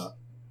you're talking about.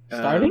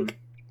 Starlink?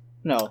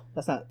 No,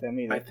 that's not them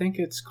either. I think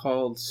it's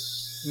called.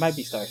 It might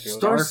be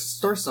Starfield.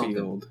 Star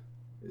something.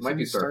 Might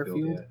be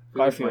Starfield.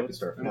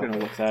 Starfield. I'm gonna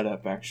look that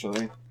up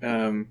actually.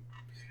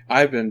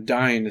 I've been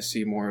dying to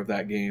see more of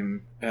that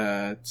game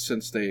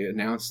since they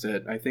announced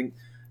it. I think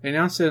they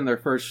announced it in their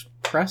first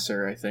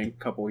presser, a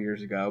couple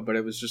years ago, but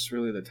it was just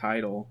really the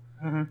title.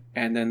 Mm-hmm.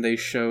 And then they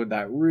showed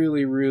that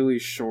really, really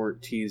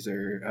short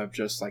teaser of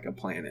just like a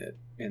planet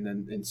and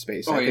then in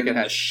space. Oh, I think it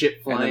had a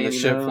ship flying. And then the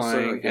ship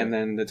flying, and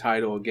then the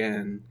title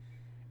again.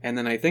 And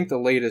then I think the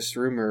latest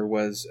rumor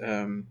was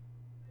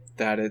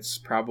that it's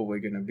probably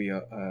going to be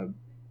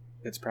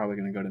it's probably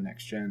going to go to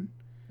next gen.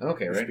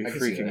 Okay, right. Which would be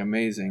freaking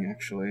amazing,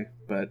 actually.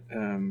 But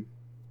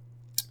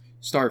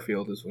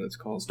Starfield is what it's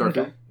called. Starfield?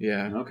 Okay.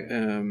 Yeah.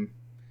 Okay.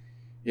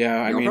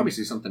 Yeah, I'll probably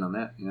see something on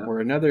that. We're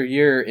another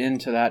year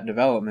into that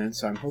development,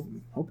 so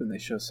I'm hoping they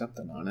show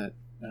something on it.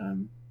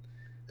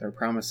 They're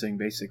promising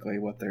basically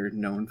what they're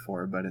known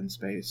for, but in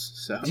space.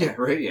 So yeah,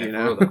 right. Yeah,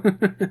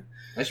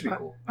 that should be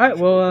cool. All right.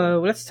 Well,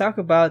 let's talk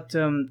about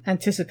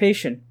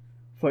anticipation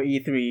for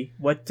E3.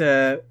 What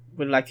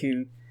would like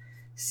to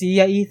see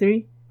at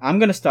E3? I'm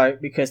gonna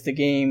start because the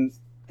game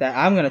that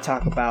I'm gonna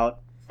talk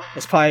about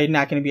is probably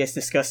not gonna be as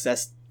discussed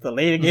as the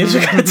later games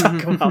we're going to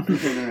talk about.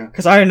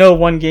 Because I already know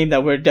one game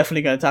that we're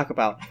definitely going to talk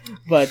about.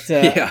 But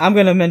I'm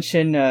going to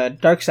mention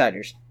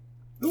Darksiders,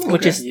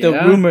 which is the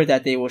rumor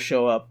that they will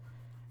show up.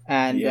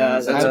 And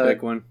that's a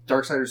big one.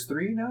 Darksiders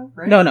 3 now,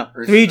 right? No.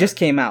 3 just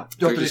came out.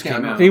 3 just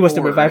came out. 3 was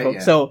the revival. Right,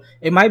 yeah. So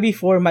it might be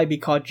 4, it might be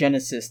called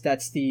Genesis.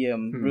 That's the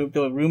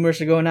the rumors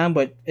are going on.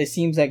 But it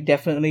seems like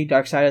definitely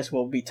Darksiders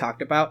will be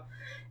talked about.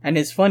 And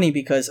it's funny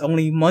because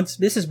only months...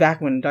 This is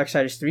back when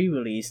Darksiders 3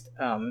 released...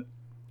 not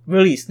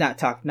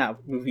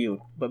reviewed,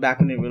 but back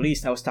when it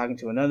released, I was talking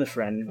to another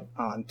friend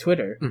on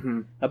Twitter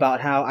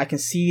about how I can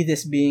see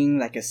this being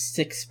like a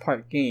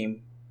 6-part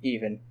game,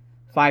 even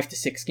 5 to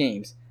 6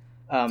 games.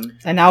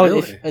 And now,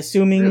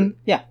 assuming,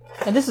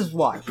 and this is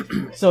why.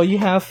 So you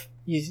have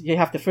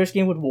the first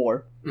game with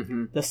War,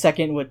 the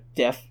second with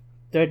Death,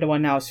 third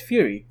one now is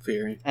Fury,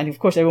 and of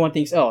course everyone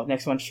thinks, oh,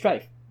 next one's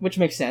Strife, which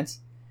makes sense,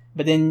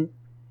 but then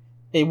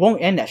it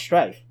won't end at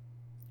Strife.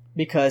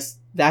 Because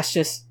that's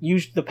just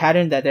usually the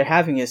pattern that they're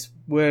having is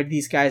where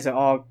these guys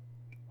are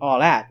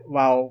all at,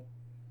 while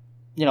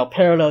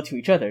parallel to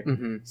each other.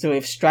 So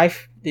if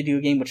Strife, they do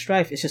a game with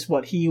Strife, it's just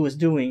what he was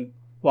doing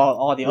while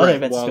all the other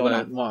events going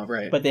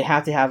on. But they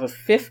have to have a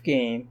 5th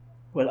game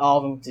with all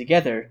of them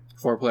together.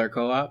 4-player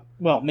co-op?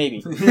 Well,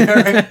 maybe.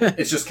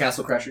 It's just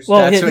Castle Crashers.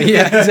 Well,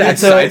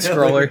 side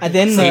scroller. And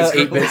then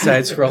 8-bit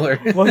side scroller.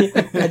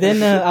 And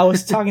then I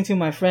was talking to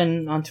my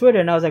friend on Twitter,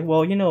 and I was like,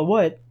 "Well, you know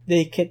what?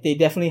 They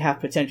definitely have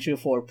potential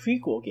for a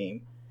prequel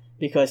game,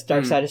 because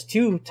Darksiders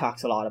 2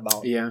 talks a lot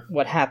about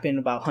what happened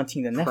about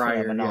hunting the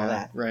Nephilim and all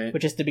that, right?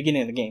 Which is the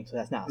beginning of the game, so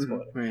that's not a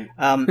spoiler.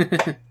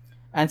 Right.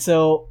 And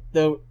so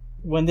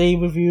when the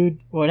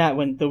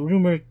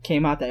rumor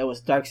came out that it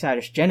was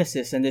Darksiders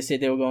Genesis, and they said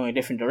they were going a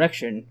different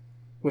direction,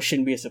 which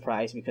shouldn't be a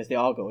surprise because they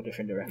all go a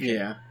different direction.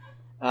 Yeah.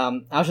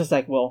 I was just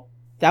like, well,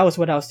 that was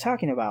what I was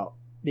talking about,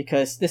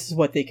 because this is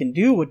what they can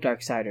do with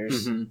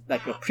Darksiders,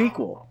 like a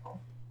prequel.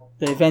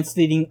 The events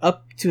leading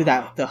up to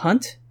the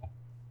hunt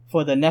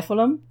for the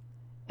Nephilim,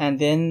 and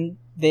then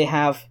they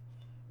have,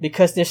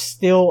 because there's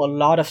still a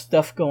lot of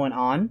stuff going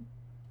on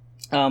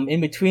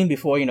in between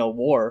before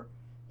War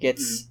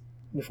gets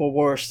before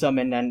War is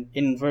summoned and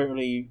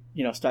inadvertently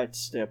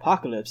starts the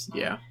apocalypse.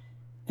 Yeah.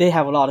 They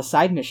have a lot of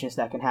side missions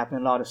that can happen,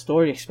 a lot of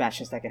story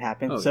expansions that can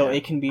happen.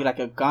 It can be like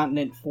a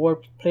Gauntlet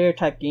 4-player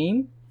type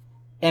game,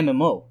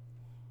 MMO.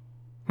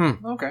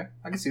 Okay,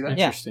 I can see that.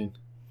 Interesting.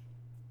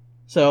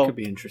 So that could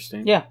be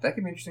interesting. Yeah, that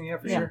could be interesting. Yeah,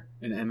 for sure.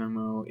 An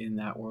MMO in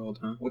that world,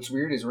 huh? What's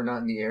weird is we're not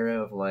in the era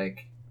of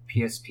like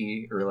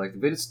PSP or like the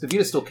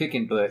Vita's still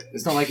kicking, but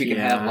it's not like you can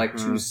have like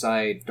 2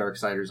 side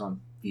Darksiders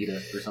on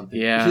Vita or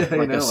something. Yeah,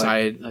 like a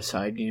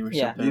side game or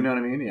something. You know what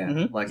I mean?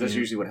 Yeah. Like that's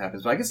usually what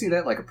happens. But I can see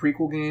that, like a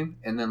prequel game,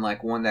 and then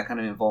like one that kind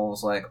of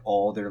involves like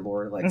all their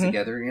lore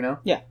together,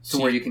 Yeah.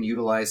 So where you can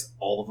utilize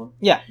all of them.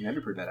 Yeah. That'd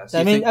be pretty badass.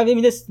 I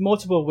mean, there's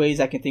multiple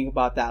ways I can think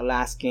about that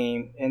last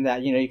game, and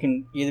that you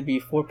can either be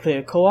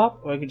 4-player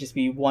co-op, or it could just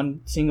be one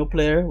single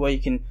player where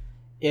you can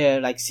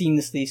like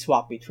seamlessly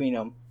swap between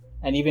them.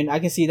 And even I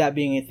can see that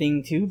being a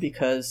thing too,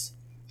 because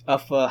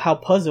of how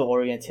puzzle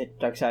oriented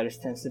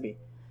Darksiders tends to be.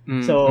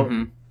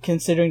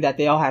 Considering that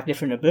they all have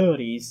different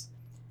abilities,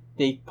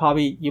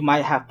 you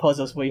might have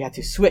puzzles where you have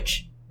to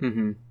switch,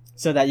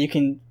 so that you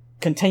can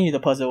continue the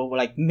puzzle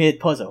like mid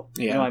puzzle.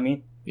 Yeah. You know what I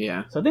mean?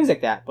 Yeah. So things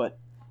like that. But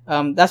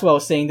that's what I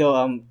was saying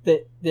though.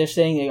 They're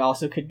saying it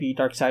also could be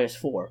Darksiders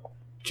 4.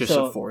 Just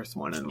a fourth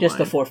one in Just line.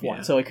 the fourth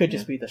one. So it could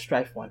just be the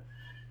Strife one.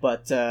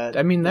 But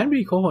I mean, that'd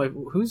be cool.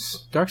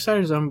 Who's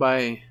Darksiders owned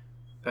by?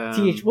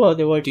 Well,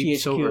 they were Deep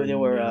THQ. Silver, They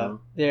were.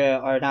 no. They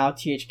are now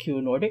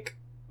THQ Nordic.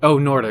 Oh,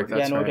 Nordic.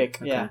 That's yeah, Nordic.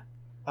 right. Yeah.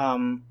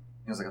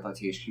 It was like I thought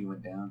THQ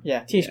went down.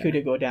 Yeah, THQ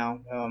did go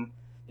down.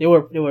 They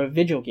were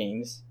Vigil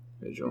Games.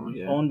 Vigil,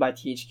 yeah. Owned by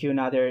THQ.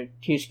 Now they're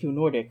THQ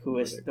Nordic, who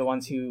is the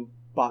ones who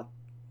bought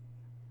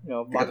the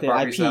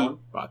IP.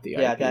 Bought the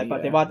Yeah, IP.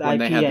 they bought the when IP.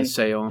 They had and the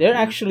sale. They're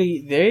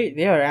actually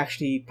they are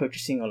actually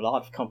purchasing a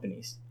lot of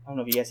companies. I don't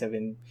know if you guys have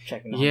been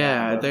checking.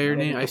 Yeah, that, their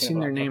name. I've seen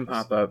their name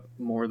pop up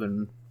more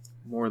than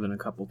a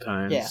couple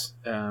times.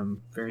 Yeah.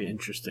 Very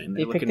interesting.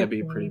 They They're looking to up-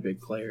 be pretty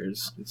big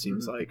players. It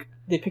seems like.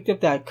 They picked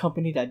up that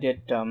company that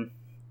did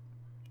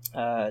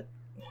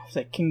it's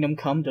like Kingdom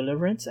Come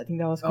Deliverance. I think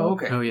that was called. Oh,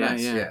 okay. Oh yeah,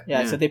 Nice.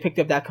 Yeah, so they picked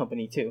up that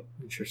company too.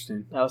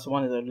 Interesting. That was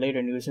one of the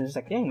later news, and it's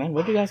like, dang man,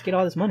 where do you guys get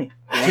all this money?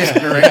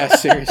 Yeah,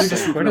 seriously.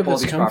 Just Where up did all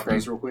this these come from?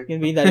 properties real quick.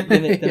 Gonna be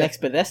the next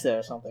Bethesda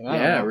or something. I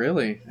don't Yeah, know.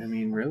 really. I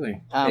mean,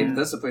 really. Hey,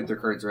 Bethesda played their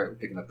cards right with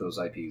picking up those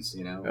IPs,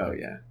 you know? Oh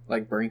yeah,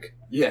 like Brink.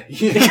 Yeah.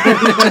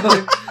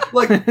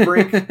 like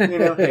Brink, you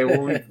know? Hey,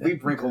 well,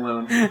 leave Brink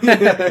alone.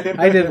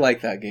 I did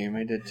like that game.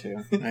 I did too.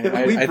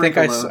 I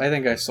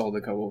think I sold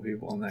a couple of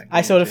people in that game.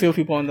 I sold a too. few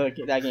people in that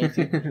game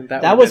too.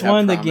 that That was did have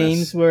one of the promise.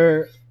 games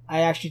where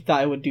I actually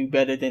thought it would do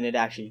better than it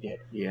actually did.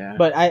 Yeah.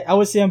 But I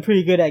would say I'm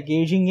pretty good at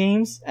gauging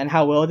games and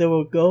how well they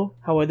will go,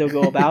 how well they'll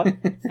go about,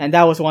 and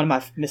that was one of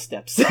my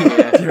missteps.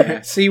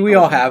 Yeah. See, we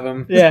all have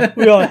them. Yeah,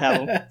 we all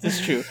have them.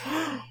 It's true.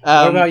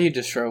 What about you,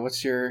 Distro?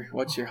 What's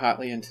your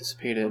hotly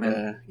anticipated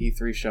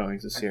E3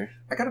 showings this year?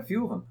 I got a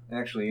few of them,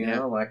 actually. You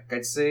know, like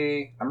I'd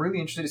say I'm really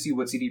interested to see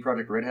what CD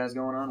Projekt Red has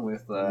going on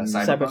with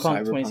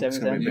Cyberpunk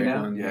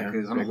 2077. Yeah,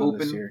 because I'm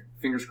hoping,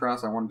 fingers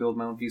crossed, I want to build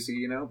my own PC,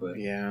 you know, but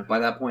by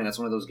that point, that's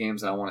one of those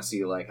games that I want to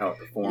see, like, how it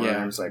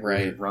performs,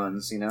 really it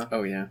runs, you know?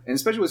 Oh, yeah. And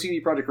especially with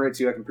CD Projekt Red,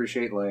 too, I can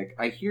appreciate, like,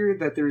 I hear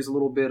that there's a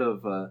little bit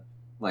of,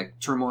 like,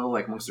 turmoil,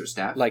 like, amongst their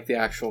staff. Like the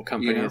actual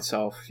company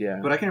itself, yeah.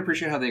 But I can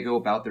appreciate how they go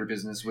about their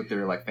business with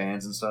their, like,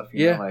 fans and stuff,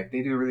 you know? Like,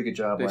 they do a really good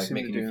job, like,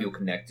 making you feel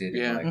connected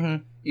and,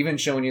 like, even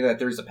showing you that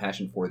there's a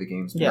passion for the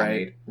games being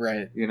made.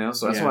 Right. You know?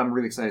 So that's why I'm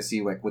really excited to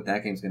see, like, what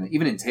that game's gonna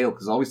even entail,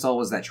 because all we saw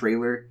was that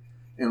trailer.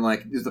 And,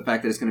 like, there's the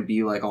fact that it's going to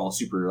be, like, all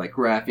super, like,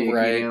 graphic, you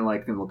know,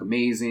 like, going to look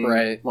amazing.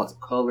 Lots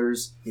of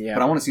colors. Yeah.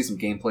 But I want to see some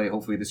gameplay,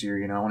 hopefully, this year,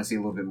 you know. I want to see a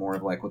little bit more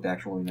of, like, what the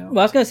actual, you know. Well,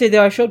 I was going to say they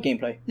already showed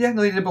gameplay. Yeah,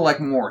 no, they did, but, like,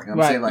 more. You know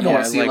what I'm saying? Like, I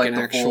want to see, like,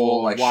 the actual,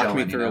 full, like, walk showing,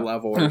 me through you know? a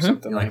level or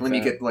something like, like let me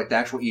that. get, like, the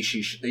actual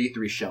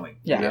E3 showing.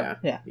 Yeah.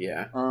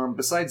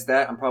 Besides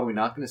that, I'm probably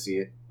not going to see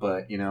it.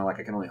 But, you know, like,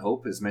 I can only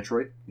hope is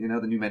Metroid. You know,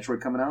 the new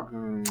Metroid coming out.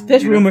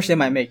 There's rumors they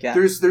might make that.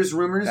 There's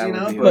rumors, you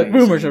know. But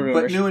rumors are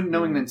rumors. But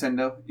knowing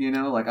Nintendo, you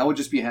know, like, I would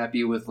just be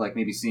happy with, like,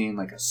 maybe seeing,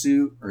 like, a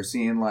suit or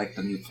seeing, like,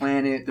 the new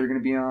planet they're going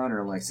to be on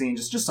or, like, seeing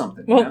just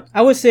something. Well, you know?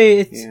 I would say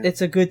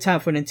it's a good time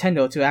for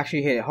Nintendo to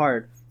actually hit it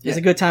hard. It's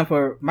a good time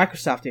for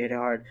Microsoft to hit it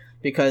hard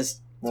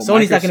because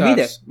Sony's not going to be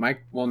there.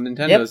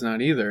 Nintendo's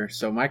not either,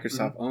 so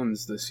Microsoft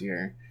owns this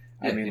year.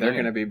 I mean, they're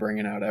going to be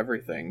bringing out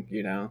everything,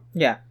 you know?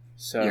 Yeah.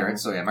 So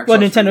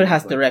Microsoft's Nintendo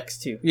has Directs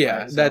too.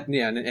 Yeah, right,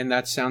 and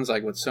that sounds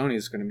like what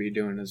Sony's going to be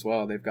doing as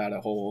well. They've got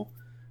a whole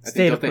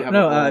State of Play.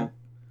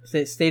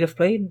 State of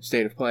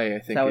Play, I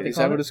think. Is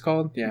that what it's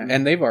called? Yeah,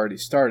 and they've already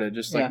started.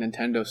 Just like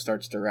Nintendo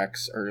starts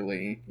Directs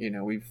early. You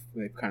know,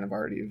 they've kind of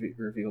already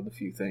revealed a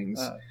few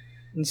things.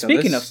 And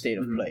speaking of State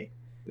of Play,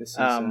 this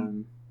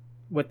is,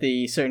 with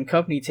the certain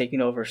company taking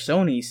over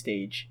Sony's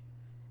stage,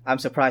 I'm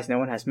surprised no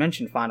one has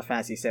mentioned Final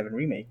Fantasy VII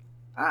Remake.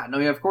 No,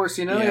 yeah, of course,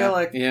 you know,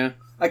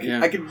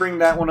 I could bring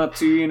that one up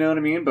too, you know what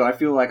I mean? But I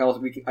feel like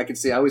I could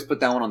say I always put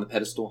that one on the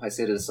pedestal. I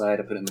set it aside.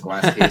 I put it in the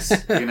glass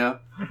case, you know,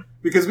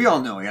 because we all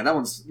know, that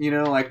one's, you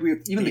know, like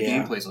even the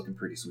gameplay's looking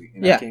pretty sweet.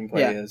 You know?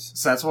 Gameplay is.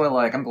 So that's why,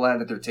 like, I'm glad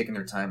that they're taking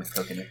their time and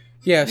cooking it.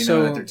 Yeah, you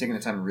know, that they're taking the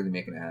time and really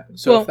making it happen.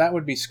 So if that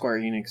would be Square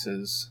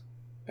Enix's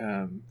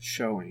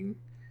showing,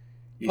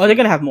 they're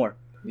gonna have more.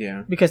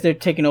 Yeah, because they're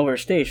taking over a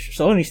stage.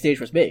 Sony's stage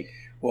was big.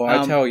 Well,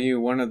 I tell you,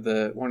 one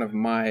of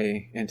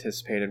my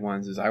anticipated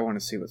ones is I want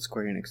to see what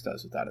Square Enix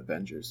does with that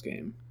Avengers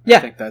game. Yeah, I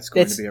think that's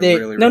going to be a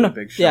really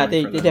big show. Yeah,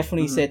 they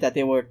definitely said that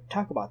they would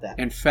talk about that.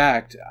 In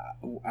fact,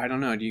 I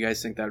don't know. Do you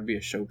guys think that would be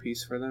a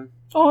showpiece for them?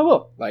 Oh, I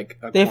will. Like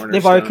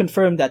they've already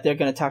confirmed that they're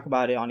going to talk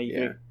about it on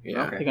E3.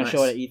 Yeah. They're going to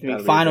show it at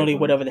E3. Finally,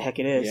 whatever the heck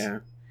it is. Yeah.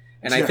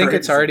 And I think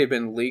it's already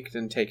been leaked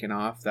and taken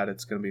off that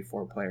it's going to be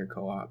 4-player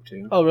co-op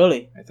too. Oh,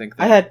 really? I think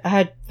I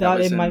had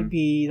thought it might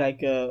be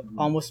like a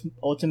almost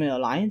Ultimate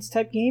Alliance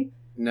type game.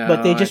 No,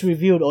 but they just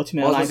revealed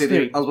Ultimate Alliance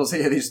 3. I was going to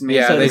say they just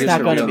made so it's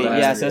not going to be.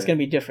 Yeah, so it's going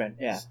to be different.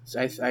 Yeah.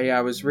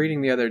 I was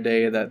reading the other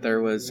day that there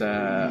was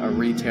a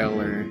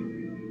retailer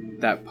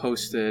that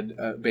posted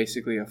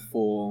basically a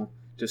full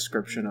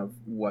description of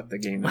what the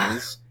game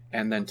is,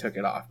 and then took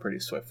it off pretty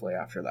swiftly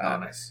after that. Oh,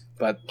 nice.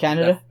 But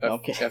Canada, a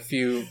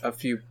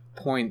few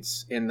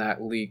points in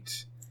that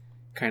leaked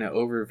kind of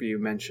overview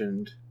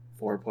mentioned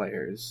 4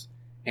 players,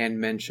 and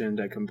mentioned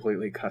a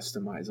completely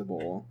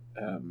customizable,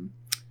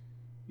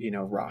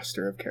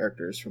 roster of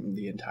characters from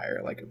the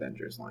entire like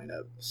Avengers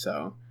lineup.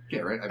 So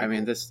yeah, right.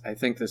 I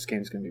think this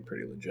game's gonna be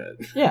pretty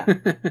legit. Yeah,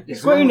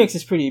 Square Enix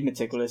is pretty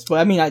meticulous, but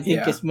I mean, I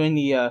think it's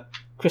mainly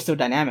Crystal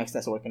Dynamics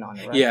that's working on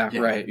it, right? Yeah,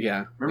 right.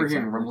 Yeah, remember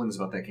hearing rumblings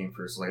about that game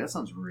first. Like that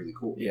sounds really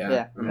cool.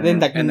 Yeah. And then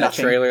that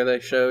trailer they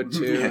showed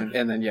too,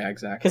 and then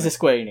exactly because it's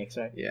Square Enix,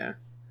 right? Yeah.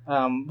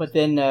 But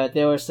then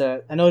there was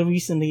I know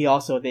recently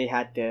also they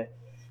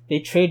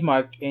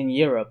trademarked in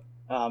Europe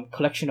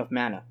Collection of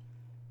Mana.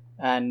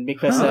 And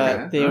because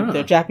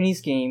the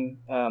Japanese game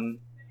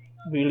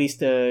released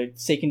the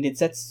Seiken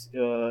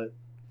Densetsu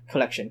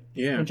collection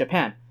in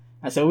Japan.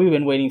 And so we've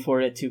been waiting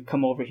for it to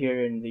come over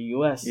here in the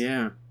US.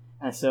 Yeah.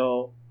 And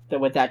so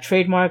with that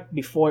trademark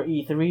before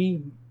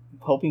E3,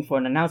 hoping for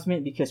an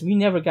announcement because we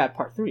never got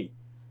Part 3.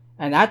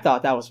 And I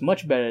thought that was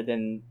much better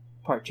than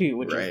Part 2,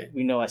 which is,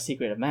 we know as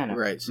Secret of Mana.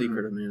 Right,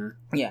 Secret of Mana.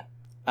 Yeah.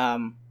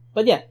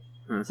 But yeah,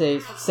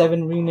 say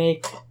 7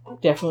 Remake,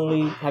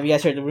 definitely. Have you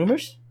guys heard the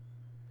rumors?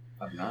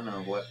 I do not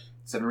know what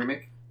 7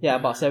 Remake. Yeah,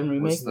 about 7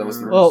 Remake.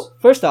 Well,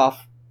 first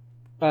off,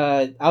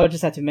 I would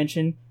just have to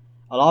mention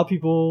a lot of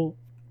people.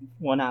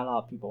 Well, not a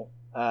lot of people.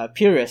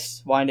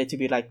 Purists wanted it to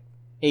be like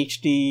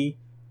HD,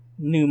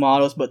 new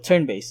models, but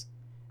turn-based.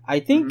 I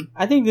think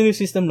the new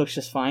system looks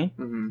just fine.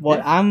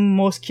 What I'm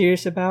most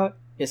curious about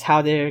is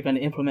how they're going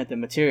to implement the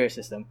Materia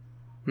system.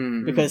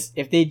 Because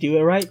if they do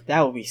it right,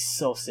 that would be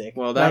so sick.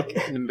 Well,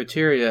 the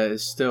Materia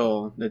is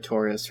still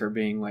notorious for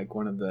being like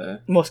one of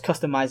the most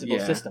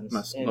customizable systems.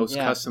 Most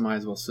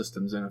customizable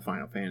systems in a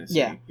Final Fantasy.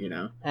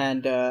 Yeah,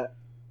 and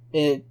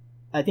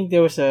I think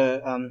there was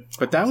a.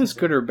 But that was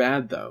good or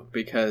bad though,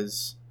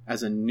 because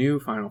as a new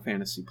Final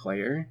Fantasy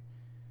player,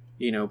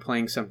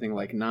 playing something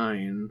like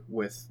 9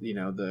 with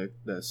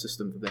the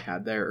system that they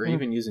had there, or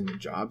even using the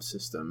job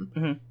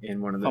system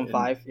in one of the from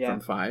 5, from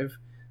 5.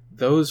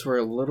 Those were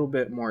a little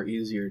bit more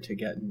easier to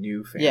get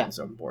new fans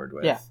on board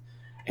with. Yeah.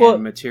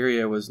 And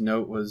Materia was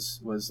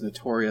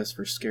notorious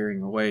for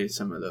scaring away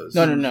some of those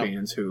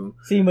fans who...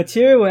 See,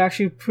 Materia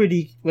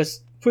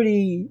was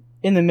pretty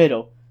in the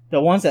middle. The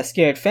ones that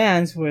scared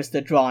fans was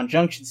the draw and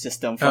junction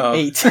system from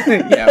 8.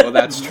 Yeah, well,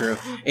 that's true.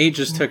 8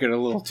 just took it a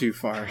little too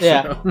far.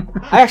 Yeah. So.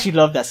 I actually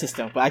love that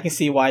system, but I can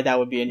see why that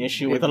would be an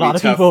issue with a lot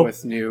of people.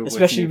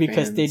 Especially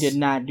because fans. They did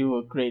not do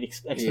a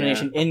great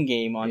explanation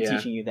in-game on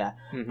teaching you that.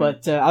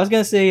 But I was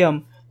going to say,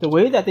 the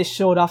way that they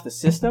showed off the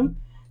system,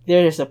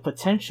 there is a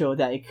potential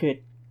that it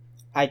could...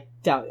 I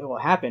doubt it will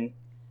happen,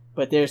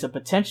 but there's a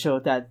potential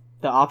that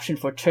the option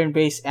for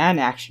turn-based and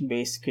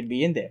action-based could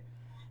be in there.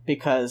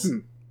 Because...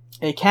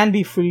 It can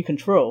be free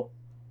control,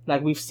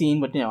 like we've seen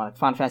with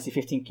Final Fantasy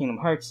 15 Kingdom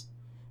Hearts,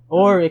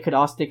 or they can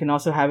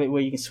also have it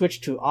where you can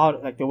switch to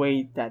auto, like the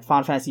way that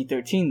Final Fantasy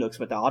 13 looks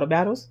with the auto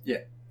battles.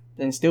 Yeah,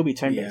 then still be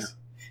turn based. Yeah.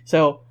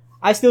 So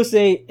I still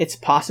say it's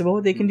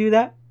possible they can do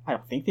that. I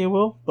don't think they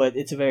will, but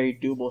it's a very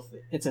doable.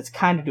 It's a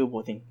kind of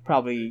doable thing.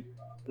 Probably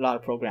a lot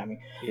of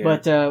programming. Yeah.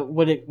 But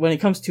when it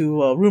comes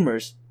to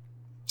rumors,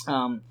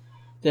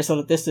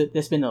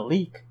 there's been a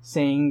leak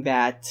saying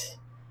that.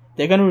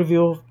 They're gonna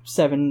reveal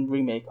 7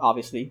 Remake,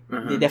 obviously.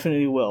 They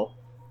definitely will.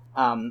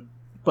 But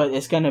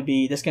there's gonna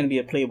be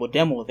a playable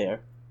demo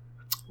there.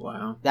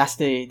 Wow. That's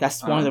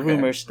one of the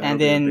rumors. That'll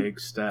and then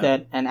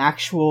that an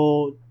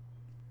actual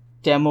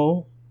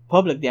demo,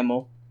 public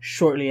demo,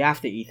 shortly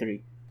after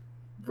E3.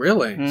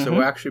 Really? So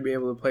we'll actually be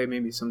able to play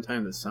maybe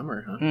sometime this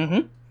summer,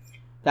 huh?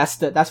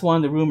 That's one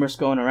of the rumors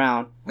going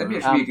around. That'd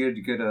actually be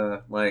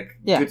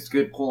a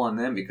good pull on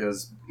them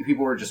because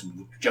people were just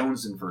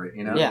jonesing for it,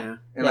 Yeah.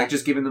 And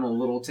just giving them a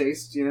little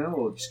taste,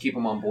 will just keep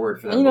them on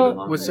board for that little bit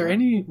longer. Was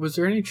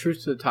there any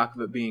truth to the talk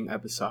of it being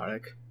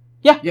episodic?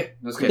 Yeah. Yeah.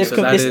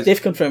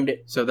 They've confirmed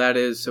it. So it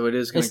is going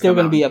to It's still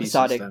going to be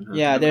episodic. Then, huh?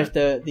 Yeah, there's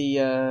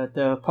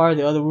the part of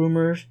the other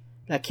rumors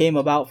that came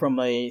about from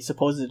a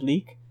supposed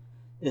leak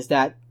is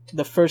that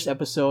the first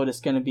episode is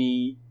going to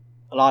be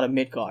a lot of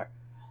Midgar.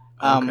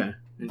 Okay.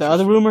 The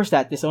other rumors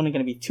that there's only going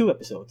to be 2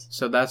 episodes.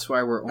 So that's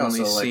why we're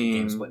only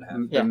seeing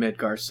the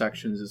Midgar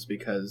sections is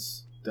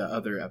because the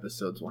other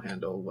episodes will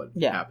handle what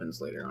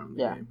happens later on in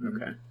the game.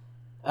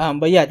 Okay.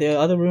 But yeah, the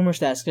other rumors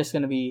that it's just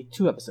going to be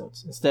 2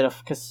 episodes instead of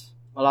because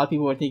a lot of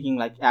people were thinking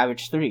like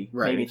average 3,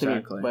 maybe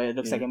 3, but it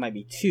looks like it might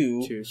be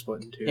 2. 2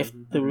 split in 2. If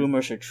the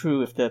rumors are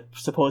true, if the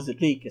supposed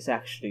leak is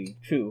actually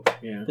true.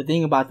 Yeah. The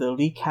thing about the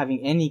leak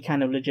having any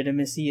kind of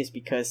legitimacy is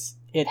because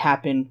it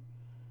happened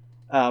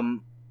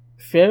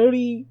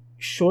fairly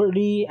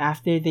shortly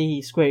after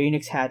the Square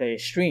Enix had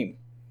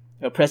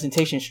a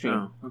presentation stream.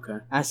 Oh, okay.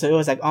 And so it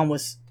was like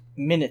almost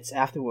minutes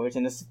afterwards,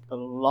 and it's a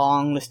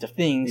long list of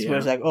things where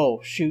it's like,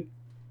 oh shoot,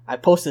 I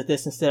posted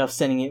this instead of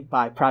sending it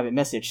by private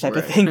message type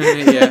of thing.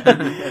 Yeah,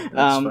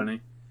 that's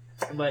funny.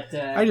 But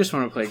I just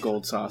want to play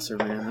Gold Saucer,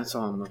 man. That's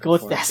all I'm looking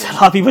for. That's a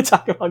lot of people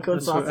talk about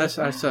Gold Saucer.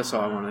 That's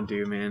all I want to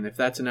do, man. If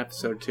that's an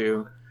episode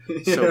 2,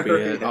 So be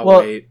it. I'll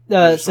wait.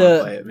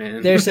 So play it,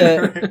 man. there's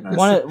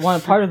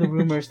one part of the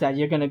rumors that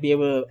you're gonna be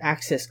able to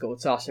access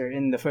Gold Saucer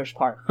in the first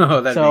part.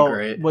 Oh, that'd be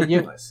great. Well,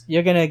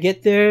 you're gonna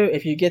get there.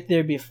 If you get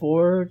there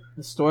before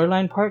the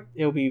storyline part,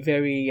 it'll be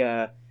very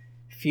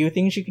few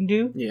things you can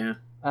do. Yeah.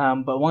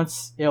 But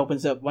once it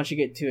opens up, once you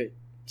get to it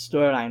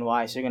storyline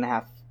wise, you're gonna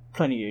have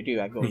plenty to do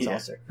at Gold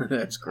Saucer.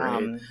 That's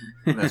great.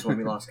 That's when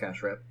we lost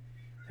Cash Rep.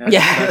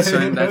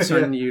 That's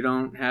when you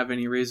don't have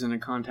any reason to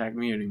contact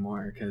me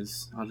anymore,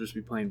 because I'll just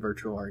be playing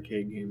virtual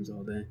arcade games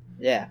all day.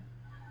 Yeah.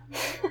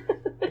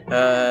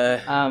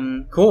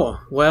 Cool.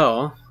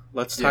 Well,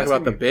 let's talk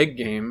about the big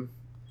game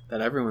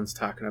that everyone's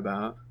talking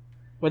about.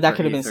 Well, that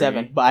could have been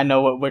 7, but I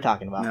know what we're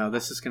talking about. No,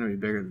 this is going to be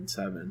bigger than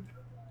 7.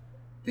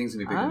 Things will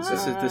be bigger than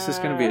 7. This is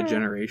going to be a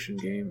generation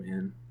game,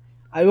 man.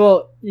 I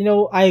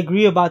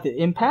agree about the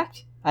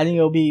impact. I think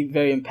it'll be a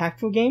very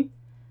impactful game,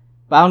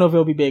 but I don't know if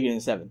it'll be bigger than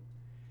 7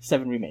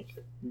 remake.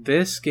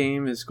 This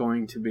game is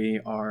going to be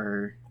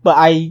our... But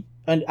I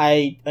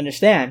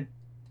understand,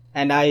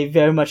 and I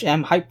very much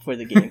am hyped for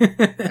the game.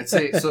 I'd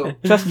say so.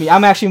 Trust me,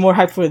 I'm actually more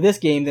hyped for this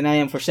game than I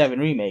am for 7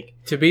 remake.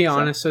 To be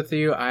honest with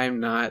you, I'm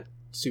not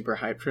super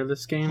hyped for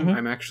this game. Mm-hmm.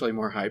 I'm actually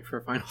more hyped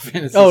for Final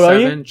Fantasy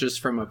VII,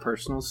 just from a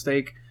personal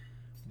stake.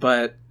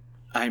 But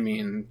I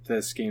mean,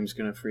 this game's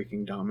gonna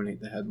freaking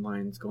dominate the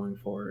headlines going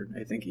forward.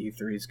 I think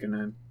E3 is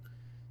gonna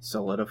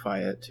solidify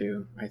it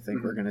too. I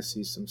think we're gonna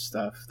see some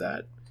stuff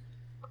that,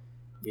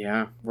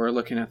 we're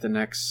looking at the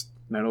next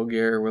Metal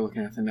Gear, we're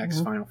looking at the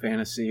next Final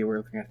Fantasy, we're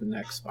looking at the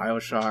next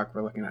BioShock,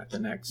 we're looking at the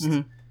next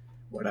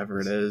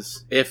whatever it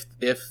is.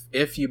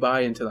 If you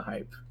buy into the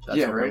hype, that's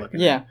what we're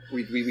looking at.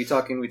 We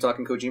talking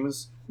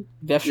Kojima's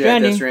Death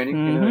Stranding. Death Stranding.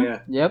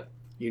 Mm-hmm. Yep.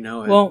 You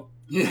know it. Well.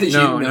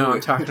 No, I'm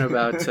talking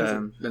about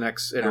the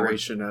next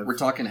iteration of... We're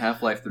talking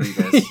Half-Life 3,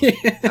 guys.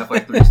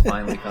 Half-Life 3 is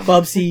finally coming.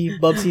 Bubsy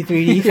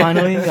 3D,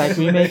 finally, like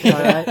remake,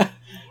 alright.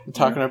 I'm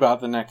talking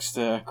about the next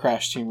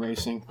Crash Team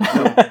Racing.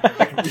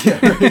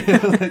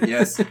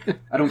 Yes.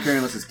 I don't care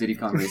unless it's Diddy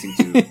Kong Racing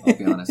 2, I'll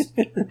be honest.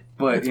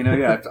 But,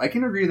 I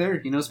can agree there,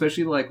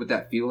 especially like with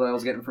that feel that I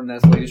was getting from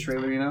that latest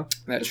trailer,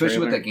 especially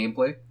with that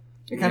gameplay.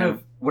 It kind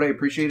of, what I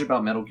appreciated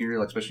about Metal Gear,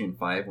 like especially in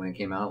 5 when it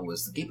came out,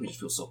 was the gameplay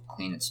just feels so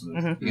clean and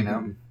smooth,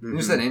 And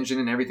just that engine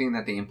and everything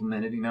that they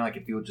implemented, I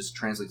could feel it just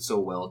translates so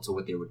well to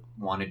what they would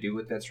want to do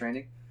with Death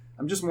Stranding.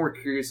 I'm just more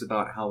curious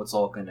about how it's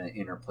all going to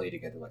interplay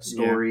together, like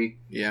story,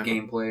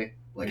 gameplay,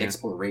 like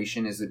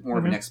exploration. Is it more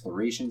of an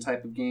exploration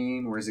type of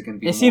game, or is it going to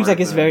be? It seems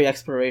like it's very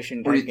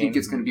exploration. Or do you think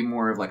it's going to be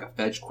more of like a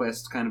fetch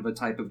quest kind of a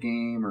type of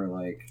game, or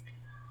like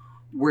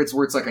where it's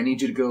like I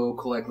need you to go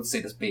collect, let's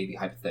say, this baby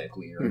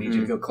hypothetically, or I need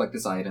you to go collect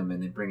this item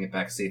and then bring it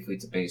back safely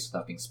to base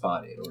without being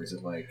spotted, or is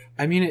it like?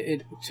 I mean,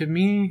 it to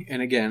me,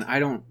 and again, I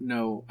don't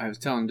know. I was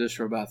telling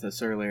Distro about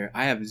this earlier.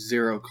 I have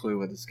zero clue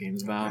what this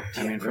game's about.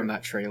 From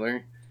that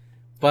trailer.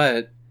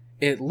 But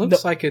it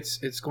looks like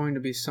it's going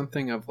to be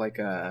something of like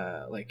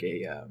a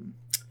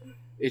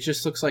it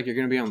just looks like you're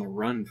going to be on the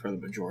run for the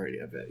majority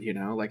of it,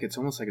 like it's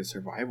almost like a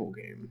survival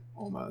game,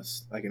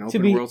 almost like an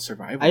open world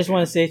survival I just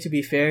want to say, to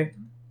be fair,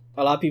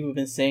 a lot of people have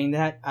been saying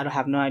that. I don't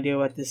have no idea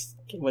what this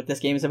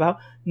game is about.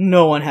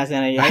 No one has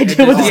any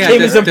idea what this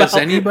game is about. Does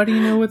anybody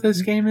know what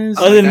this game is?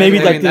 Other than maybe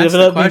the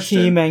development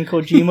team and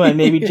Kojima and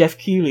maybe Jeff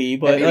Keighley,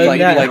 but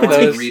like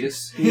those,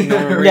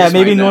 Reedus.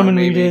 Maybe Norman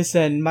Reedus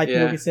and Mike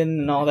Wilkinson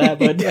and all that.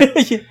 But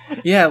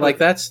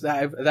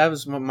that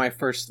was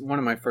one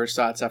of my first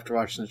thoughts after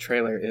watching the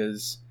trailer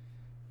is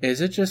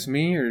it just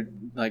me, or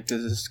like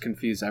does this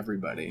confuse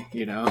everybody?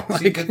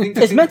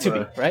 It's meant to be,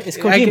 right? It's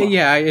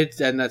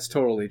Kojima. And that's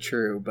totally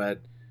true. But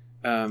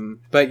I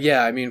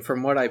mean,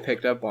 from what I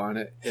picked up on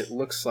it, it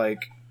looks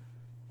like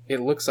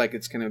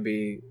it's going to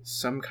be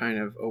some kind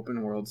of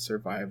open world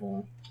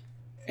survival,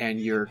 and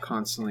you're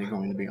constantly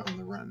going to be on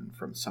the run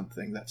from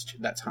something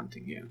that's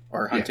hunting you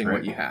or hunting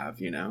what you have,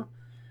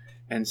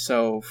 And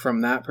so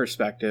from that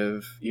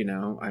perspective,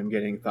 I'm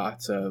getting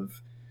thoughts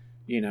of,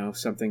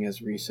 something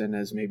as recent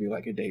as maybe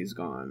like a Days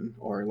Gone,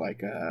 or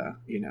like I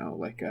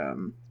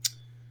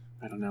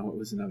don't know, it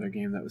was another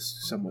game that was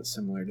somewhat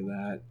similar to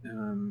that.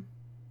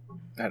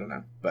 I don't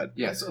know, but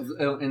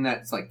so, and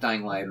that's like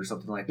Dying Light or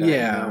something like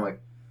that.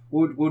 Like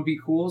what would be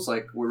cool is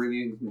like what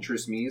really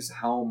interests me is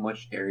how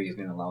much area is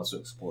going to allow us to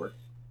explore.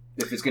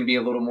 If it's going to be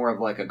a little more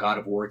of like a God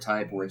of War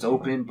type where it's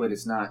open, but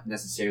it's not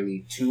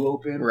necessarily too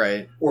open.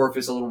 Right. Or if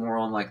it's a little more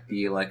on like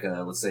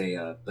let's say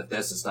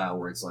Bethesda style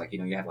where it's like,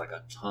 you have like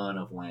a ton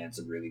of land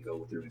to really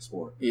go through and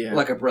explore. Yeah. Or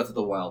like a Breath of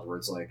the Wild where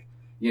it's like,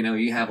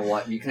 you have a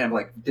lot, you can have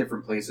like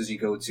different places you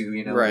go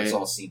to, right. It's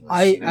all seamless.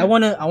 I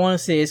wanna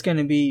say it's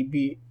gonna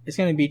be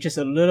just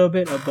a little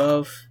bit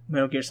above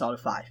Metal Gear Solid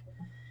 5.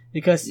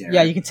 Because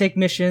you can take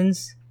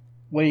missions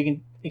where you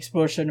can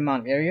explore a certain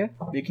amount of area,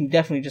 but you can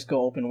definitely just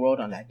go open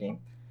world on that game.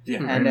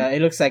 Yeah. And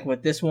it looks like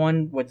with this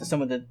one, with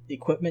some of the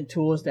equipment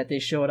tools that they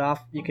showed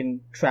off, you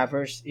can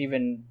traverse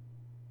even,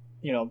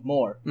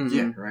 more. Mm-hmm.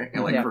 Yeah, right.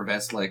 And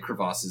prevent like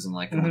crevasses and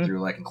like going through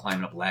like and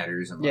climbing up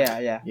ladders and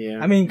like, yeah.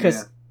 I mean,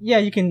 because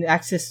you can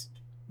access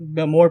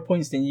more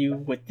points than you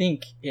would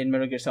think in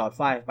Metal Gear Solid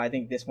 5, but I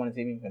think this one is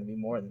even going to be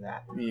more than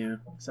that. Yeah.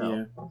 So,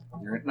 yeah.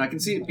 And I can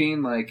see it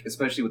being like,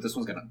 especially with this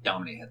one's going to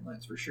dominate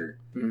headlines for sure.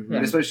 Mm-hmm.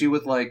 And especially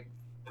with like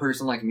a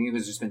person like me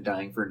who's just been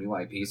dying for a new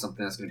IP,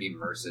 something that's going to be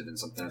immersive and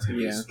something that's going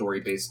to be story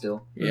based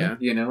still. Yeah.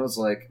 You know, it's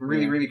like, I'm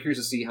really, really curious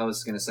to see how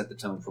it's going to set the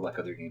tone for like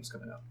other games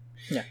coming out.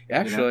 Yeah.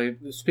 Actually,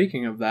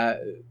 speaking of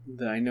that,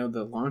 I know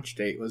the launch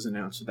date was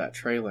announced with that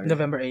trailer.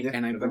 November 8th.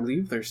 And I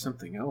believe there's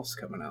something else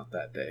coming out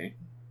that day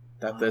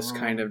that this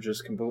kind of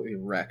just completely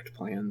wrecked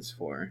plans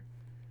for.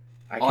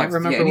 I can't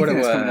remember what it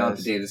was. Coming out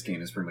the day this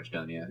game is pretty much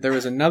done, yeah. There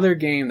was another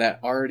game that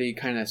already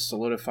kind of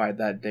solidified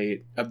that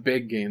date, a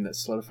big game that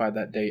solidified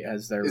that date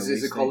as their release.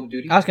 Is it Call of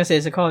Duty? I was going to say,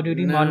 is it Call of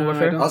Duty Modern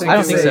Warfare? I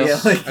don't think so. I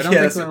don't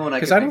think so.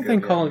 Because I don't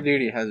think Call of of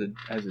Duty has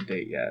a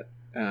date yet.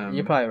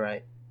 You're probably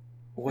right.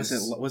 Was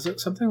it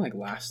something like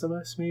Last of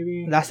Us,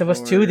 maybe? Last of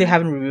Us 2, they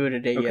haven't reviewed a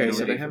date yet. Okay,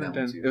 so they haven't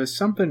done... It was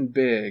something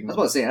big. I was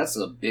about to say, that's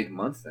a big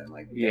month then.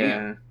 Like,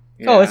 yeah.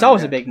 Oh, it's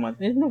always a big month.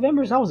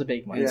 November is always a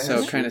big month. And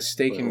so kind of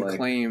staking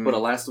claim. But a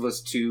Last of Us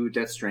 2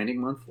 Death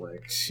Stranding month?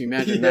 Like,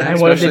 imagine that.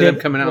 And what if they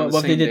did, coming out what the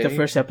same they did day? the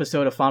first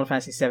episode of Final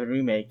Fantasy VII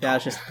Remake? That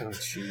was just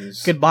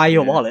jeez. goodbye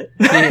your wallet.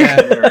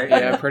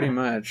 Yeah, pretty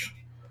much.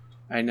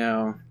 I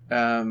know.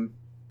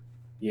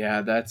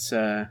 Yeah, that's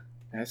gonna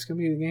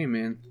be the game,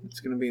 man. It's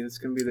gonna be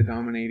the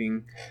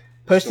dominating.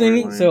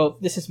 Personally, storyline. so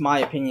this is my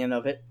opinion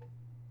of it.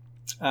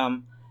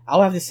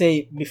 I'll have to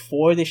say,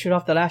 before they showed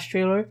off the last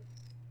trailer,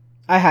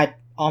 I had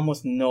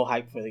almost no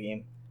hype for the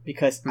game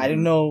because I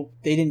didn't know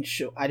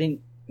I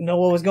didn't know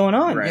what was going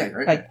on. Right.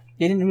 Like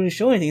they didn't really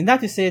show anything.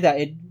 Not to say that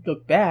it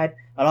looked bad.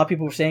 A lot of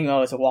people were saying,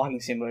 "Oh, it's a walking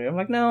simulator." I'm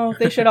like, no,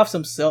 they showed off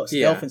some stealth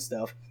and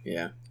stuff.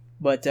 Yeah.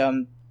 But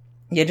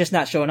yeah, just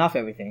not showing off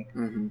everything.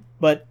 Mm-hmm.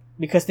 But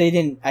because I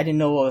didn't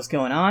know what was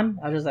going on.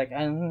 I was just like,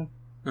 I don't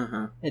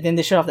know. And then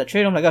they showed off the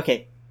trailer. I'm like,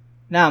 okay,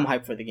 now I'm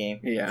hyped for the game.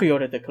 Yeah.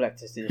 Pre-ordered the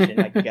collector's edition,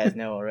 like you guys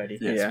know already.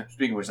 Yeah.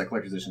 Speaking of which, that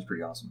collector's edition is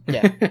pretty awesome.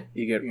 Yeah.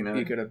 you get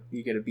a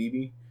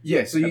BB.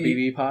 Yeah. So a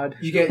BB pod.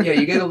 You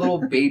get a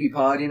little baby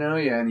pod,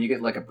 and you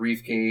get like a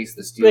briefcase,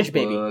 the steel book,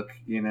 baby.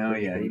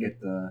 You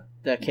get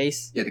the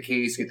case. Yeah, the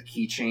case. You get the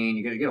keychain.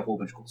 You get a whole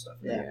bunch of cool stuff.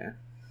 Yeah.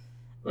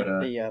 But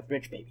the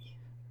bridge baby.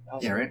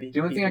 Yeah, right. The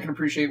only thing I can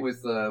appreciate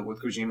with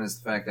Kojima is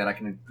the fact that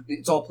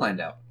it's all planned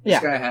out. This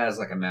guy has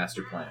like a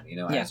master plan,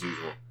 as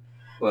usual.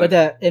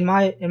 But in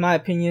my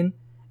opinion,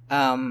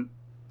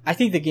 I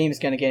think the game is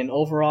going to get an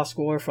overall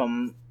score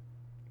from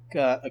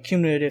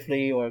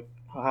accumulatively, or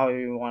however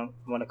you want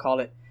to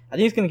call it. I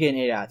think it's going to get an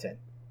 8 out of 10.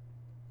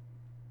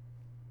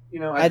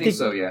 I think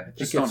so. Yeah,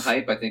 just on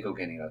hype, I think it'll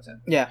get an 8 out of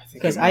 10. Yeah,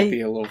 because it might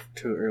be a little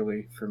too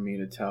early for me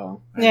to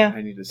tell.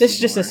 I need to see this is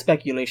just more. a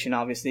speculation.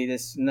 Obviously,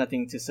 there's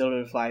nothing to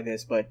solidify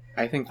this, but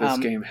I think this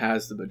game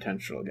has the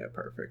potential to get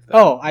perfect.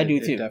 Though. I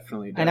do too. It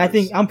definitely does. And I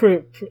think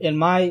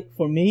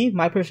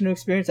my personal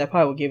experience, I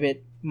probably will give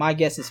it. My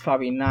guess is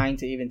probably 9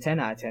 to even 10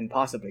 out of 10,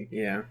 possibly.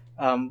 Yeah.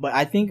 But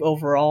I think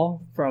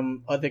overall,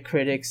 from other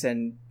critics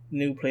and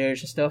new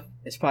players and stuff,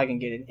 it's probably gonna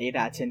get an 8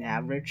 out of 10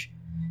 average.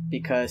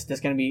 Because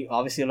there's going to be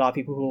obviously a lot of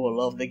people who will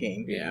love the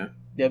game. Yeah.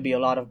 There'll be a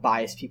lot of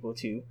biased people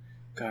too.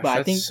 Gosh, but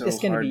I think so it's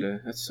going to be.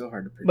 That's so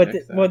hard to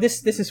predict. But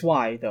this is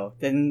why though.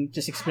 Then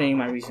just explaining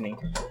my reasoning.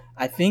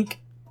 I think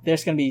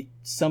there's going to be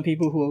some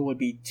people who would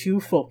be too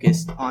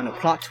focused on a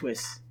plot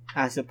twist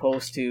as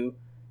opposed to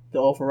the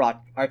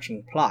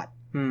overarching plot,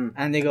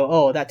 and they go,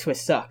 "Oh, that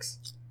twist sucks,"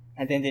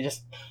 and then they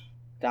just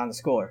down the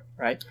score,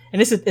 right?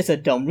 And it's a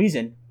dumb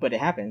reason, but it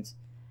happens.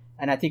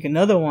 And I think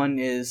another one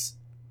is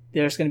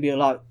there's going to be a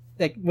lot.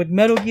 Like with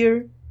Metal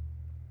Gear,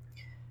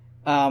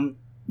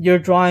 you're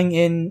drawing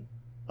in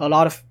a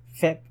lot of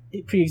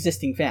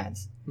pre-existing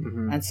fans,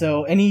 and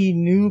so any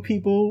new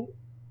people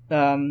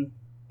that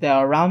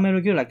are around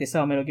Metal Gear, like they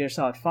saw Metal Gear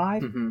Solid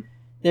 5,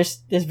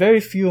 there's very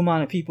few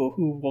amount of people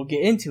who will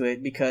get into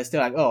it because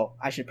they're like, oh,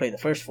 I should play the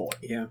first 4.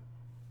 Yeah.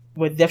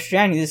 With Death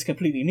Stranding, this is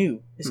completely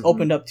new. It's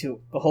opened up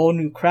to a whole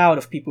new crowd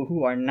of people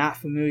who are not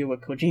familiar with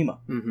Kojima,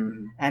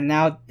 and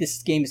now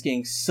this game is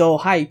getting so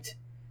hyped.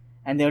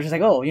 And they're just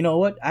like, oh, you know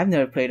what? I've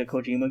never played a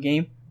Kojima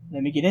game.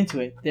 Let me get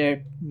into it.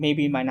 They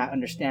maybe might not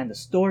understand the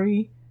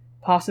story,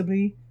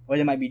 possibly, or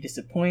they might be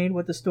disappointed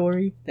with the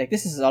story. Like,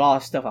 this is a lot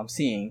of stuff I'm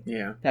seeing.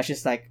 Yeah. That's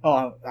just like,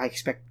 oh, I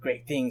expect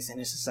great things.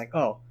 And it's just like,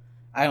 oh,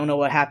 I don't know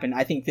what happened.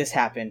 I think this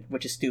happened,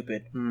 which is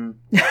stupid. You're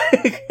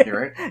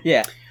right.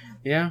 Yeah.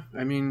 Yeah,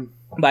 I mean...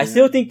 But I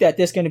still think that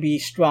there's going to be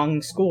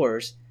strong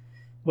scores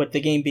with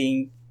the game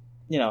being,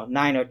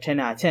 9 or 10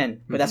 out of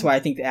 10. But that's why I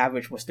think the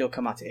average will still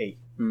come out to 8.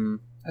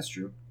 That's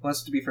true.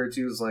 Plus, to be fair,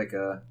 too, is like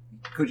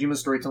Kojima's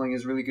storytelling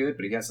is really good,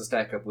 but he has to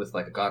stack up with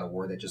like a God of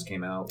War that just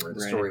came out, where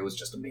the story was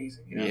just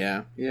amazing.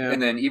 Yeah.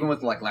 And then even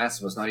with like Last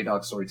of Us, Naughty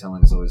Dog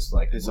storytelling is always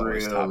like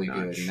really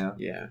good.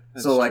 Yeah.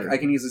 So like I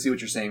can easily see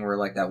what you're saying, where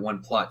like that one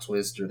plot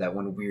twist or that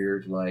one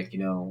weird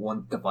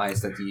one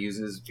device that he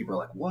uses, people are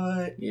like,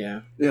 what?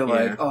 Yeah. They're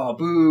like, oh,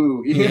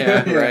 boo.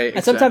 Yeah. Right.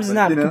 And sometimes it's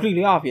not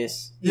completely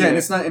obvious. Yeah, and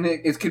it's not, and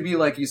it could be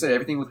like you said,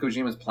 everything with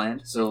Kojima is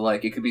planned. So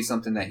like it could be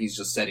something that he's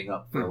just setting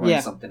up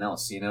for something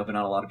else, but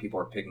not a lot of people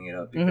are picking it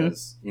up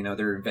because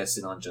they're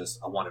invested on just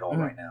I want it all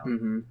right now.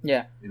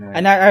 Yeah, you know?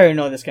 And I already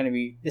know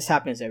this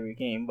happens every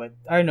game, but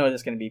I already know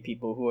there's going to be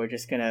people who are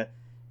just going to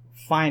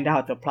find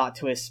out the plot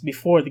twist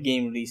before the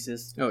game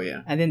releases. Oh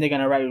yeah, and then they're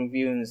gonna write a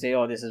review and say,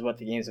 "Oh, this is what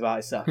the game's about.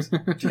 It sucks."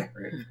 Yeah,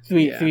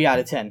 right. 3 out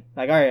of 10.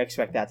 Like I already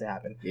expect that to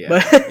happen. Yeah,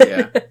 but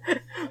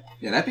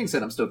yeah. That being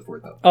said, I'm stoked for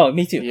it though. Oh,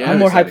 me too. Yeah, I'm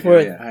more hyped for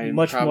it. Yeah.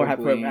 Much more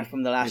hyped for it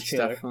from the last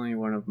trailer. It's definitely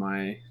one of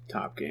my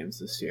top games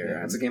this year.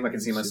 Yeah, it's a game I can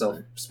see myself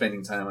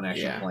spending time on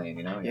actually playing.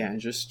 Yeah, and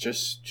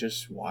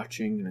just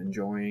watching and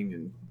enjoying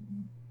and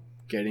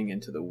getting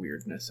into the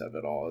weirdness of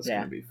it all is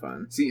going to be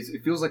fun. See,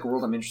 it feels like a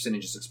world I'm interested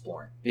in just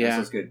exploring. Yeah.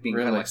 That's good. Being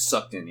really kind of like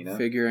sucked in,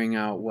 Figuring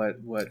out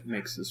what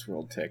makes this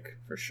world tick,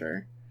 for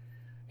sure.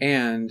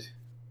 And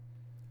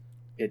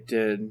it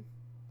did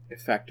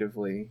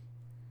effectively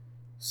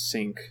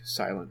sink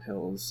Silent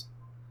Hills,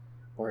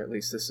 or at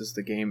least this is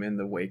the game in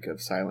the wake of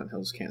Silent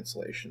Hills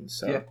cancellation.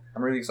 So yeah,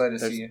 I'm really excited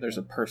to see it. There's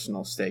a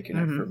personal stake in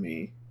it for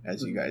me.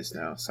 As you guys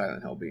know,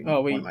 Silent Hill being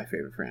one of my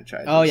favorite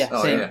franchises. Oh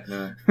yeah, same.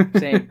 Yeah.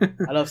 Same.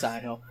 I love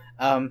Silent Hill.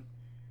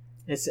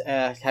 It's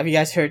have you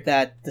guys heard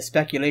that the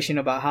speculation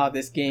about how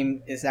this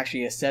game is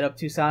actually a setup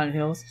to Silent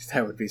Hills?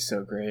 That would be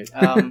so great.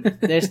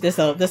 There's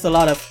a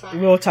lot of,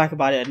 we'll talk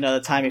about it another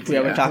time if we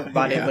ever talk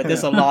about it, but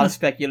there's a lot of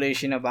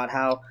speculation about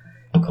how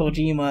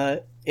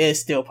Kojima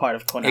is still part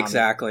of Konami.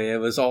 Exactly. It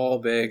was all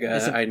big.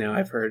 I know.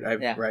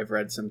 I've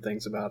read some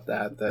things about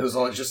that. It was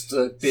all just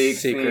a big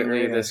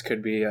secretly. thing, this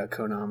could be a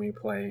Konami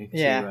play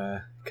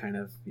to kind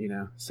of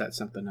set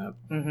something up.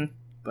 Mm-hmm.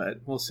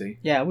 But we'll see.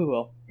 Yeah, we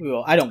will.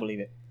 I don't believe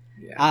it.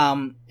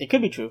 Yeah. It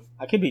could be true.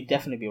 I could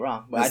definitely be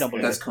wrong, but I don't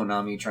believe that's it. That's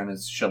Konami trying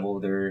to shovel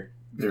their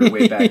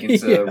way back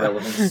into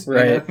relevance.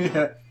 Right.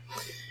 Yeah.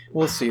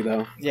 We'll see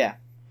though. Yeah.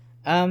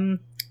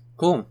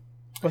 Cool.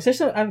 Was there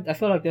some? I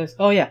feel like there's.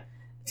 Oh yeah.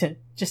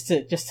 Just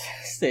to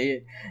say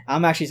it,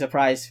 I'm actually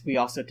surprised we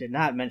also did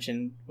not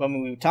mention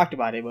when we talked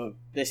about it, but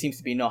there seems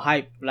to be no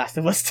hype Last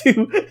of Us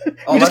 2.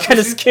 We just kind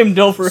of skimmed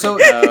over it. So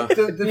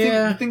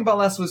the thing about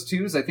Last of Us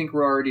 2 is I think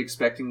we're already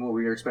expecting what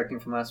we were expecting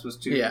from Last of Us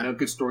 2. Yeah.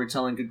 Good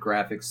storytelling, good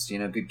graphics,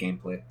 good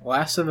gameplay.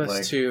 Last of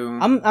Us 2.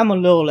 I'm a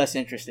little less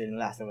interested in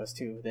Last of Us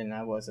 2 than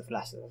I was of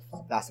Last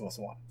of Us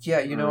 1. Yeah,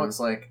 it's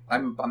like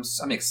I'm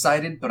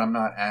excited, but I'm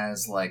not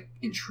as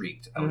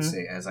intrigued, I would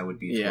say, as I would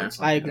be towards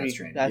I agree. Death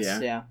Stranding.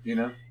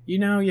 That's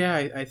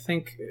I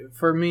think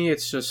for me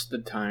it's just the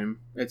time.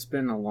 It's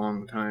been a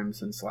long time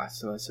since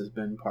Last of Us has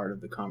been part of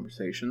the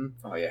conversation.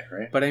 Oh yeah,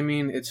 right. But I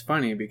mean, it's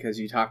funny because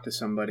you talk to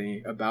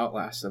somebody about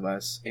Last of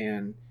Us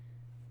and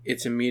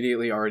it's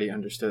immediately already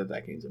understood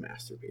that game's a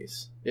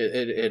masterpiece.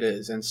 It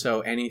is, and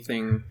so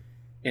anything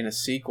in a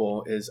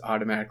sequel is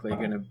automatically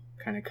going to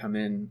kind of come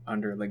in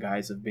under the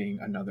guise of being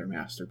another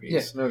masterpiece.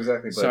 Yes, no,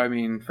 exactly. So I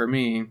mean, for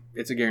me,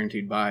 it's a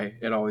guaranteed buy.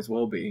 It always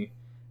will be.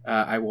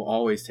 I will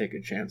always take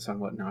a chance on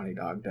what Naughty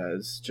Dog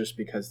does, just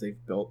because they've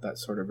built that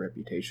sort of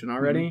reputation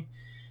already.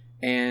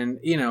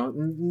 Mm-hmm.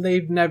 And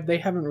they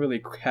haven't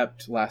really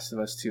kept Last of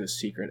Us 2 a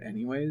secret,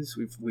 anyways.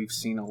 We've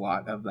seen a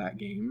lot of that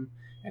game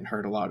and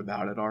heard a lot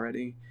about it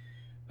already.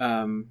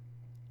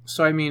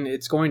 So I mean,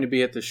 it's going to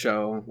be at the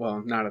show.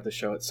 Well, not at the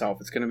show itself.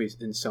 It's going to be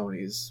in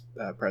Sony's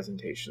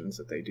presentations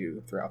that they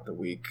do throughout the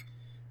week.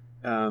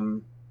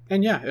 And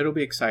yeah, it'll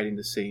be exciting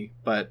to see,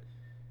 but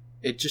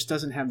it just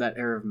doesn't have that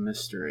air of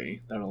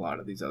mystery that a lot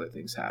of these other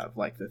things have,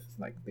 like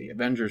the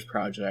Avengers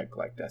project,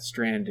 like Death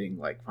Stranding,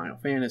 like Final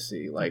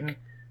Fantasy, like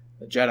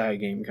the Jedi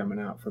game coming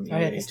out from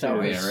EA too. Oh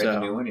yeah, right, the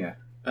new one, yeah.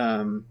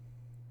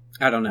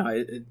 I don't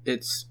know.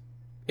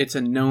 It's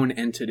a known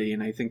entity,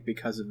 and I think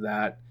because of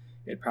that,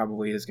 it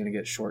probably is going to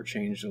get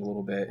shortchanged a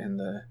little bit in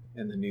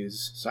the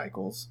news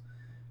cycles.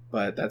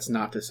 But that's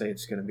not to say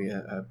it's going to be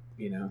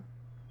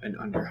an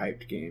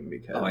underhyped game,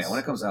 because when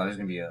it comes out, there's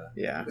gonna be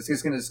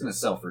it's gonna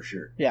sell for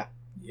sure. Yeah.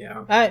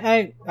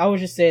 I would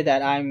just say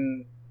that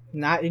I'm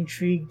not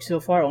intrigued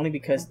so far, only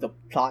because the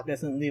plot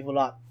doesn't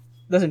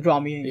draw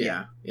me in.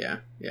 Yeah.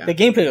 The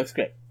gameplay looks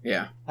great.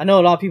 Yeah, I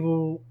know a lot of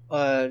people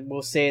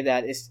will say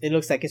that it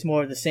looks like it's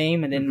more of the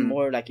same and then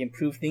more like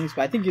improved things,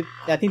 but I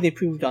think they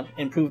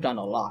improved on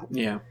a lot.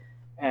 Yeah.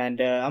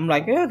 And I'm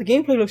like, the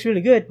gameplay looks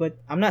really good, but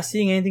I'm not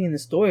seeing anything in the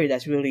story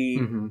that's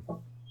really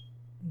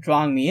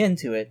drawing me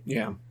into it.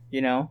 Yeah.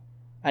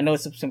 I know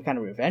it's some kind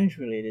of revenge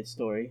related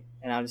story,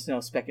 and I'm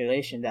just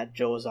speculation that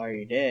Joel's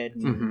already dead.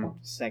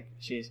 It's like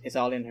it's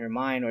all in her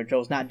mind, or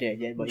Joel's not dead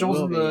yet, but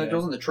Joel's in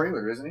the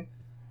trailer, isn't he?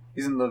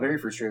 He's in the very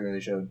first trailer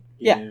they showed.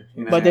 Yeah,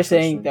 but they're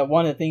saying that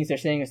one of the things they're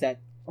saying is that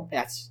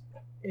that's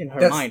in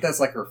her mind. That's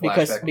like her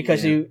flashback.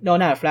 Because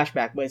not a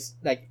flashback, but it's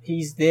like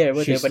he's there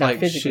with her, but not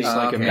physically.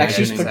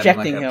 She's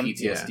projecting him.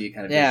 PTSD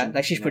kind of vision.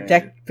 Like she's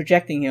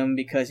projecting him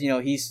because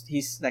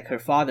he's like her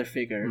father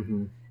figure,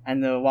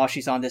 and while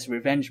she's on this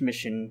revenge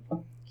mission,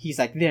 he's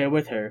like there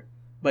with her,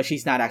 but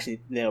she's not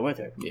actually there with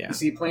her. Yeah. You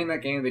see, playing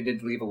that game, they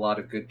did leave a lot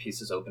of good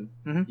pieces open.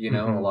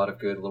 A lot of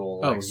good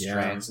little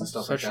strands and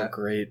stuff like that. Such a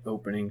great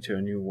opening to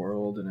a new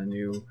world and a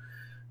new,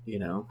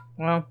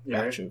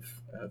 batch of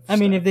I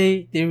mean, if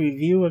they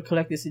review a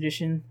collector's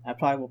edition, I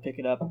probably will pick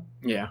it up.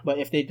 Yeah. But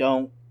if they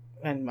don't,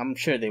 and I'm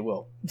sure they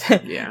will.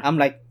 Yeah. I'm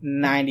like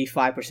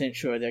 95%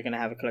 sure they're gonna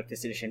have a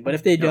collector's edition. But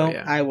if they don't,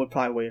 I would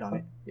probably wait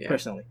on it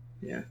personally.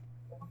 Yeah.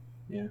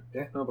 Yeah.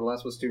 Yeah. No, but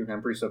Last of Us 2,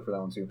 I'm pretty stoked for that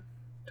one too.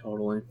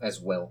 Totally. As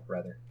well,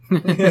 rather.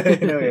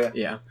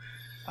 Yeah.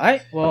 All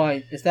right.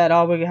 Well, is that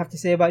all we have to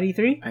say about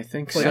E3? I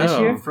think For so. this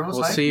year?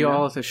 We'll see you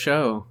all at the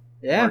show.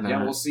 Yeah.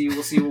 Yeah. We'll see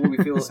what we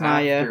feel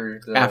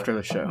after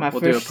the show.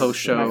 We'll do a post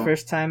show. My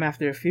first time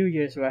after a few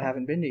years where I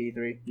haven't been to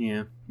E3.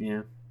 Yeah.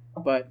 Yeah.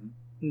 But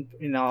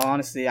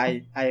honestly,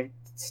 I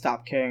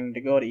stopped caring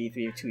to go to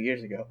E3 2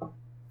 years ago.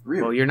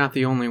 Really? Well, you're not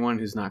the only one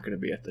who's not going to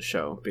be at the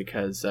show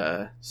because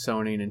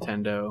Sony,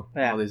 Nintendo,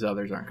 all these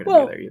others aren't going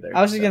to be there either.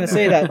 I was just going to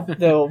say that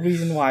the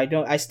reason why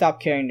I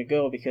stopped caring to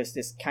go because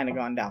this kind of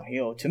gone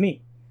downhill to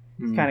me.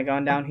 It's kind of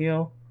gone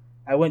downhill.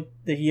 I went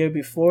the year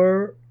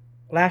before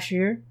last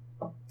year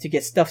to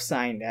get stuff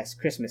signed as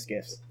Christmas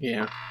gifts.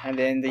 Yeah. And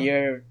then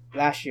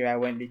last year I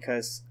went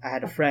because I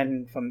had a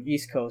friend from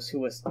East Coast who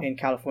was in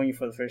California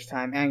for the first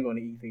time and going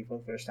to E3 for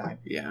the first time.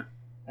 Yeah.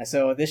 And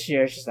so this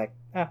year it's just like,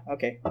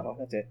 okay, well,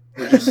 that's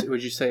it.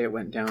 Would you say it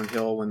went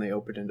downhill when they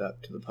opened it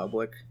up to the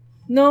public?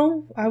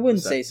 No, I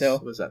wouldn't say so.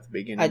 Was that the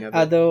beginning of it?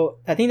 Although,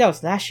 I think that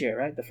was last year,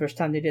 right? The first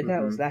time they did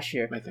that was last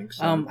year. I think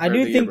so. I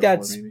do think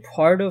that's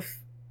part of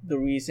the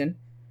reason.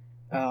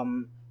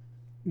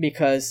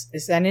 Because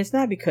it's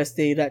not because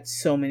they let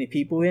so many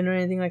people in or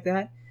anything like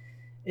that.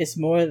 It's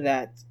more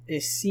that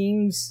it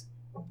seems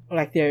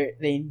like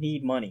they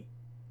need money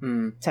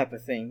type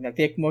of thing. Like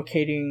they're more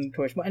catering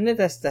towards money, and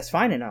that's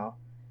fine and all.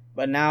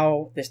 But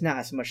now there's not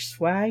as much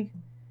swag,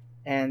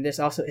 and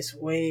there's also it's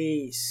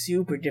way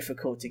super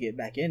difficult to get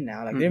back in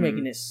now. Like they're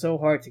making it so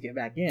hard to get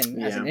back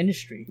in as an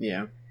industry.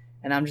 Yeah,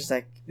 and I'm just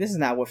like, this is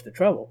not worth the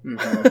trouble.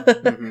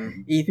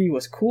 E3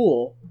 was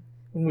cool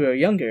when we were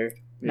younger.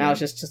 Now it's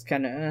just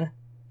kind of,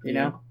 you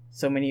know,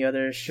 so many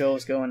other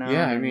shows going on.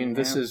 Yeah, I mean,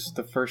 this is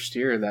the first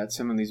year that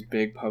some of these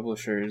big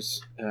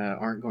publishers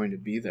aren't going to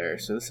be there.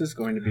 So this is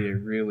going to be a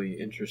really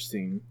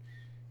interesting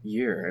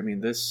year. I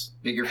mean,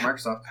 big year for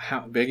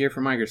Microsoft. Big year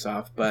for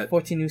Microsoft, but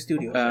 14 new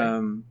studios.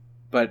 Right?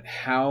 But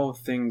how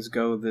things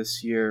go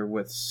this year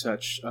with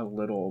such a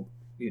little,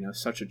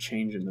 such a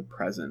change in the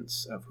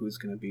presence of who's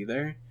going to be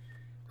there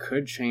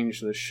could change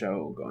the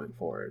show going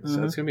forward.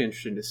 So it's going to be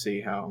interesting to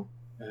see how.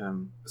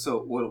 So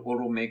what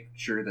will make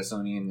sure that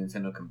Sony and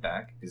Nintendo come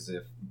back is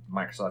if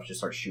Microsoft just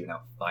starts shooting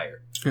out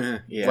fire.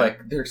 Yeah,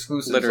 like their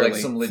exclusives, literally like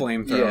some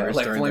flamethrowers,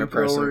 like during their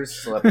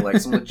flamethrowers,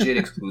 like some legit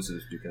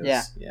exclusives.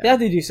 Because they have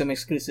to do some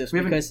exclusives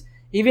because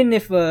even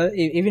if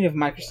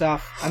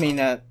Microsoft, I mean,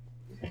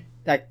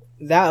 like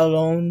that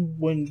alone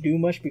wouldn't do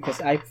much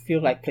because I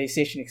feel like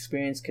PlayStation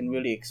experience can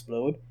really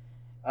explode.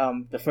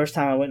 The first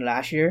time I went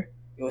last year,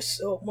 it was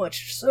so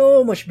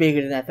much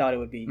bigger than I thought it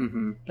would be.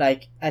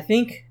 Like I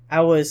think I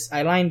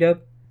lined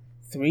up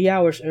 3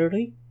 hours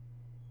early,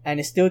 and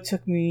it still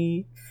took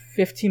me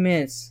 15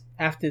 minutes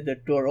after the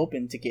door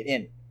opened to get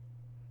in.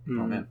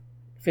 Oh man,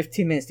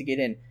 15 minutes to get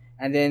in,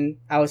 and then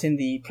I was in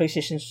the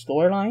PlayStation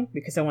Store line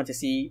because I wanted to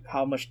see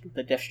how much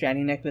the Death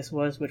Stranding necklace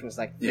was, which was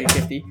like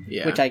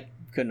 $350, which I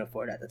couldn't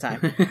afford at the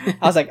time.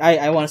 I was like,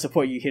 I want to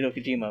support you, Hideo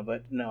Kojima,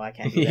 but no, I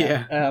can't do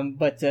that.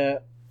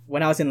 But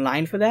when I was in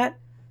line for that.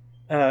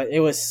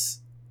 It was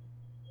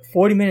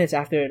 40 minutes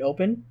after it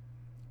opened,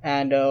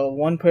 and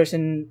one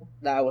person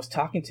that I was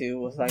talking to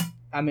was like,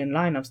 I'm in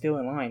line, I'm still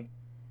in line.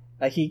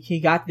 Like, he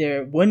got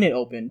there when it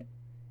opened,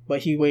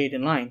 but he waited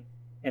in line.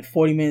 And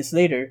 40 minutes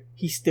later,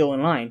 he's still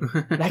in line.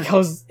 Like,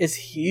 it's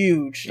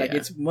huge. Like,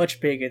 it's much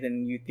bigger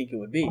than you think it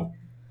would be.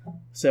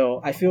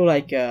 So, I feel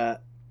like even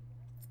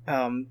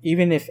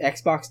if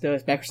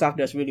Microsoft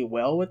does really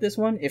well with this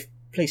one, if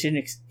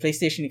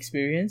PlayStation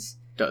experience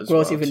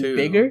grows even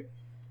bigger,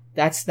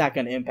 that's not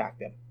going to impact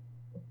them.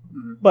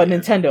 But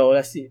Nintendo,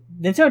 let's see.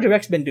 Nintendo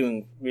Direct's been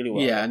doing really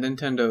well. Yeah,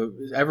 Nintendo,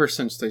 ever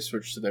since they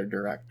switched to their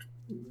Direct,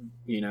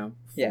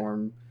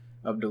 form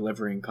of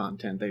delivering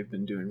content, they've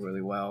been doing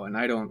really well. And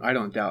I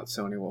don't doubt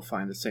Sony will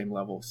find the same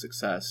level of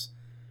success.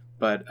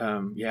 But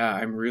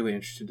I'm really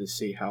interested to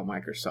see how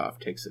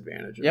Microsoft takes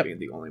advantage of being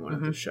the only one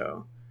at the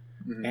show.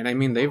 And I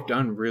mean, they've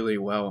done really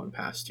well in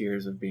past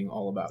years of being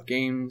all about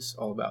games,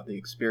 all about the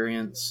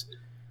experience.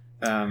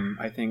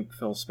 I think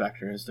Phil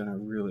Spector has done a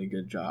really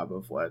good job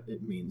of what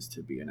it means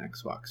to be an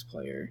Xbox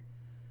player.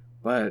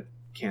 But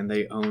can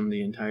they own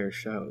the entire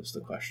show is the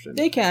question.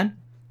 They can,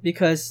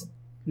 because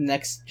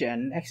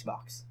next-gen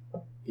Xbox.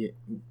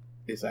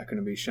 Is that going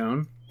to be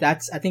shown? I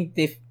think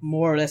they've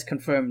more or less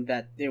confirmed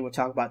that they will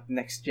talk about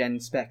next-gen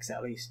specs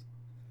at least.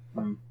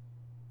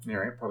 Yeah,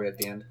 right? Probably at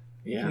the end.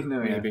 Yeah,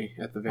 maybe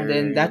at the very end.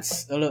 And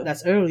then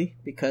that's early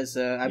because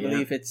I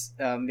believe it's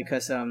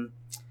because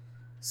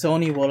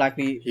Sony will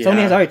likely.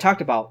 Sony has already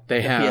talked about the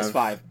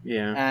PS5.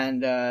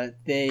 Yeah,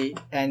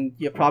 and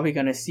you're probably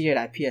gonna see it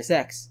at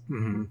PSX,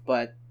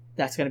 but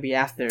that's gonna be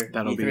after.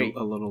 That'll E3. be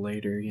a little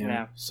later.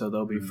 Yeah. So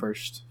they'll be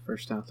first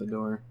out the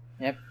door.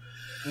 Yep.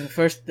 And the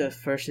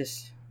first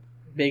is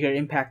bigger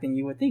impact than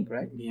you would think,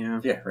 right?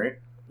 Yeah. Yeah. Right.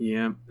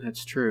 Yeah,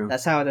 that's true.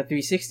 That's how the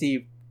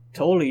 360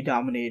 totally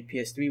dominated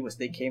PS3 was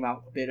they came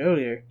out a bit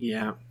earlier.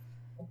 Yeah.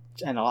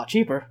 and a lot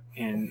cheaper.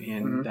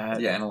 And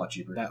that and a lot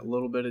cheaper. That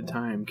little bit of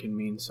time can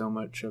mean so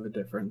much of a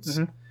difference.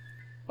 Mm-hmm.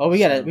 Oh, we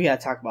gotta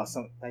talk about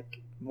some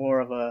like more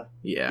of a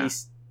yeah.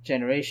 these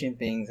generation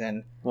things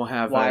and we'll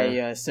have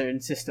why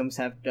certain systems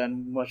have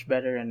done much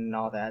better and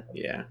all that.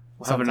 Yeah,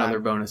 we'll have another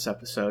bonus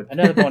episode.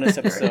 Another bonus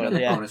episode. Another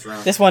yeah. bonus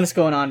round. This one is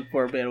going on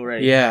for a bit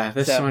already. Yeah,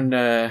 this one,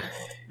 the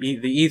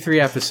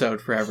E3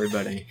 episode for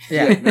everybody.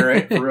 Yeah,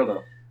 right, for real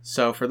though.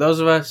 So for those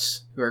of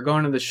us who are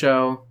going to the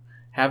show,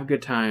 have a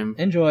good time.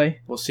 Enjoy.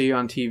 We'll see you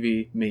on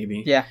TV,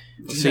 maybe. Yeah.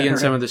 We'll see you in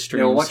some of the streams.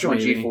 Yeah, we'll watch you on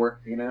maybe. G4,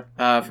 you know?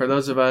 For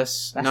those of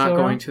us That's not still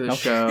going wrong? to the Nope.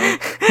 show.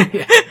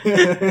 yeah,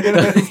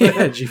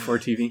 G4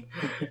 TV.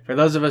 For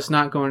those of us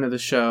not going to the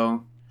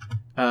show,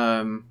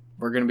 we're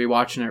going to be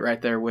watching it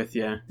right there with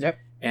you. Yep.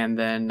 And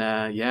then,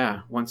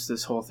 once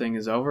this whole thing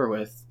is over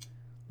with,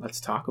 let's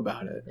talk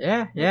about it.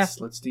 Yeah. Let's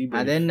debrief.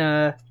 And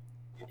then,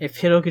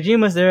 if Hideo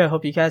Kojima's there, I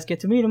hope you guys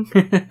get to meet him.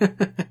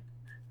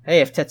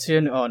 Hey, if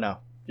Tetsuya... Oh, no.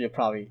 You'll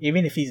probably...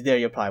 Even if he's there,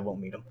 you probably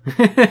won't meet him.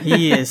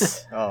 He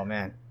is... Oh,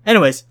 man.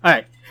 Anyways,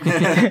 alright.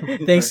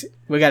 Thanks.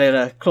 We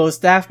gotta close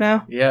staff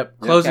now. Yep.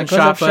 Closing close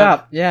up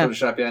shop. Yeah. Close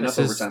shop, yeah. Enough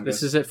overtime.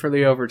 This is it for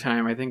the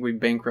overtime. I think we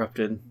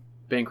bankrupted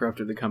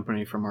the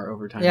company from our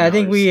overtime. Yeah, I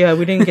think hours.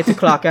 we didn't get to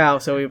clock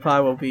out, so we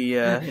probably will be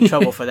in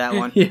trouble for that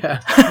one. Yeah.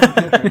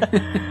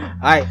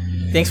 Alright.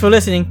 Thanks for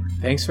listening.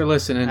 Thanks for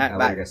listening. Alright,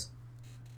 Bye, bye. guys.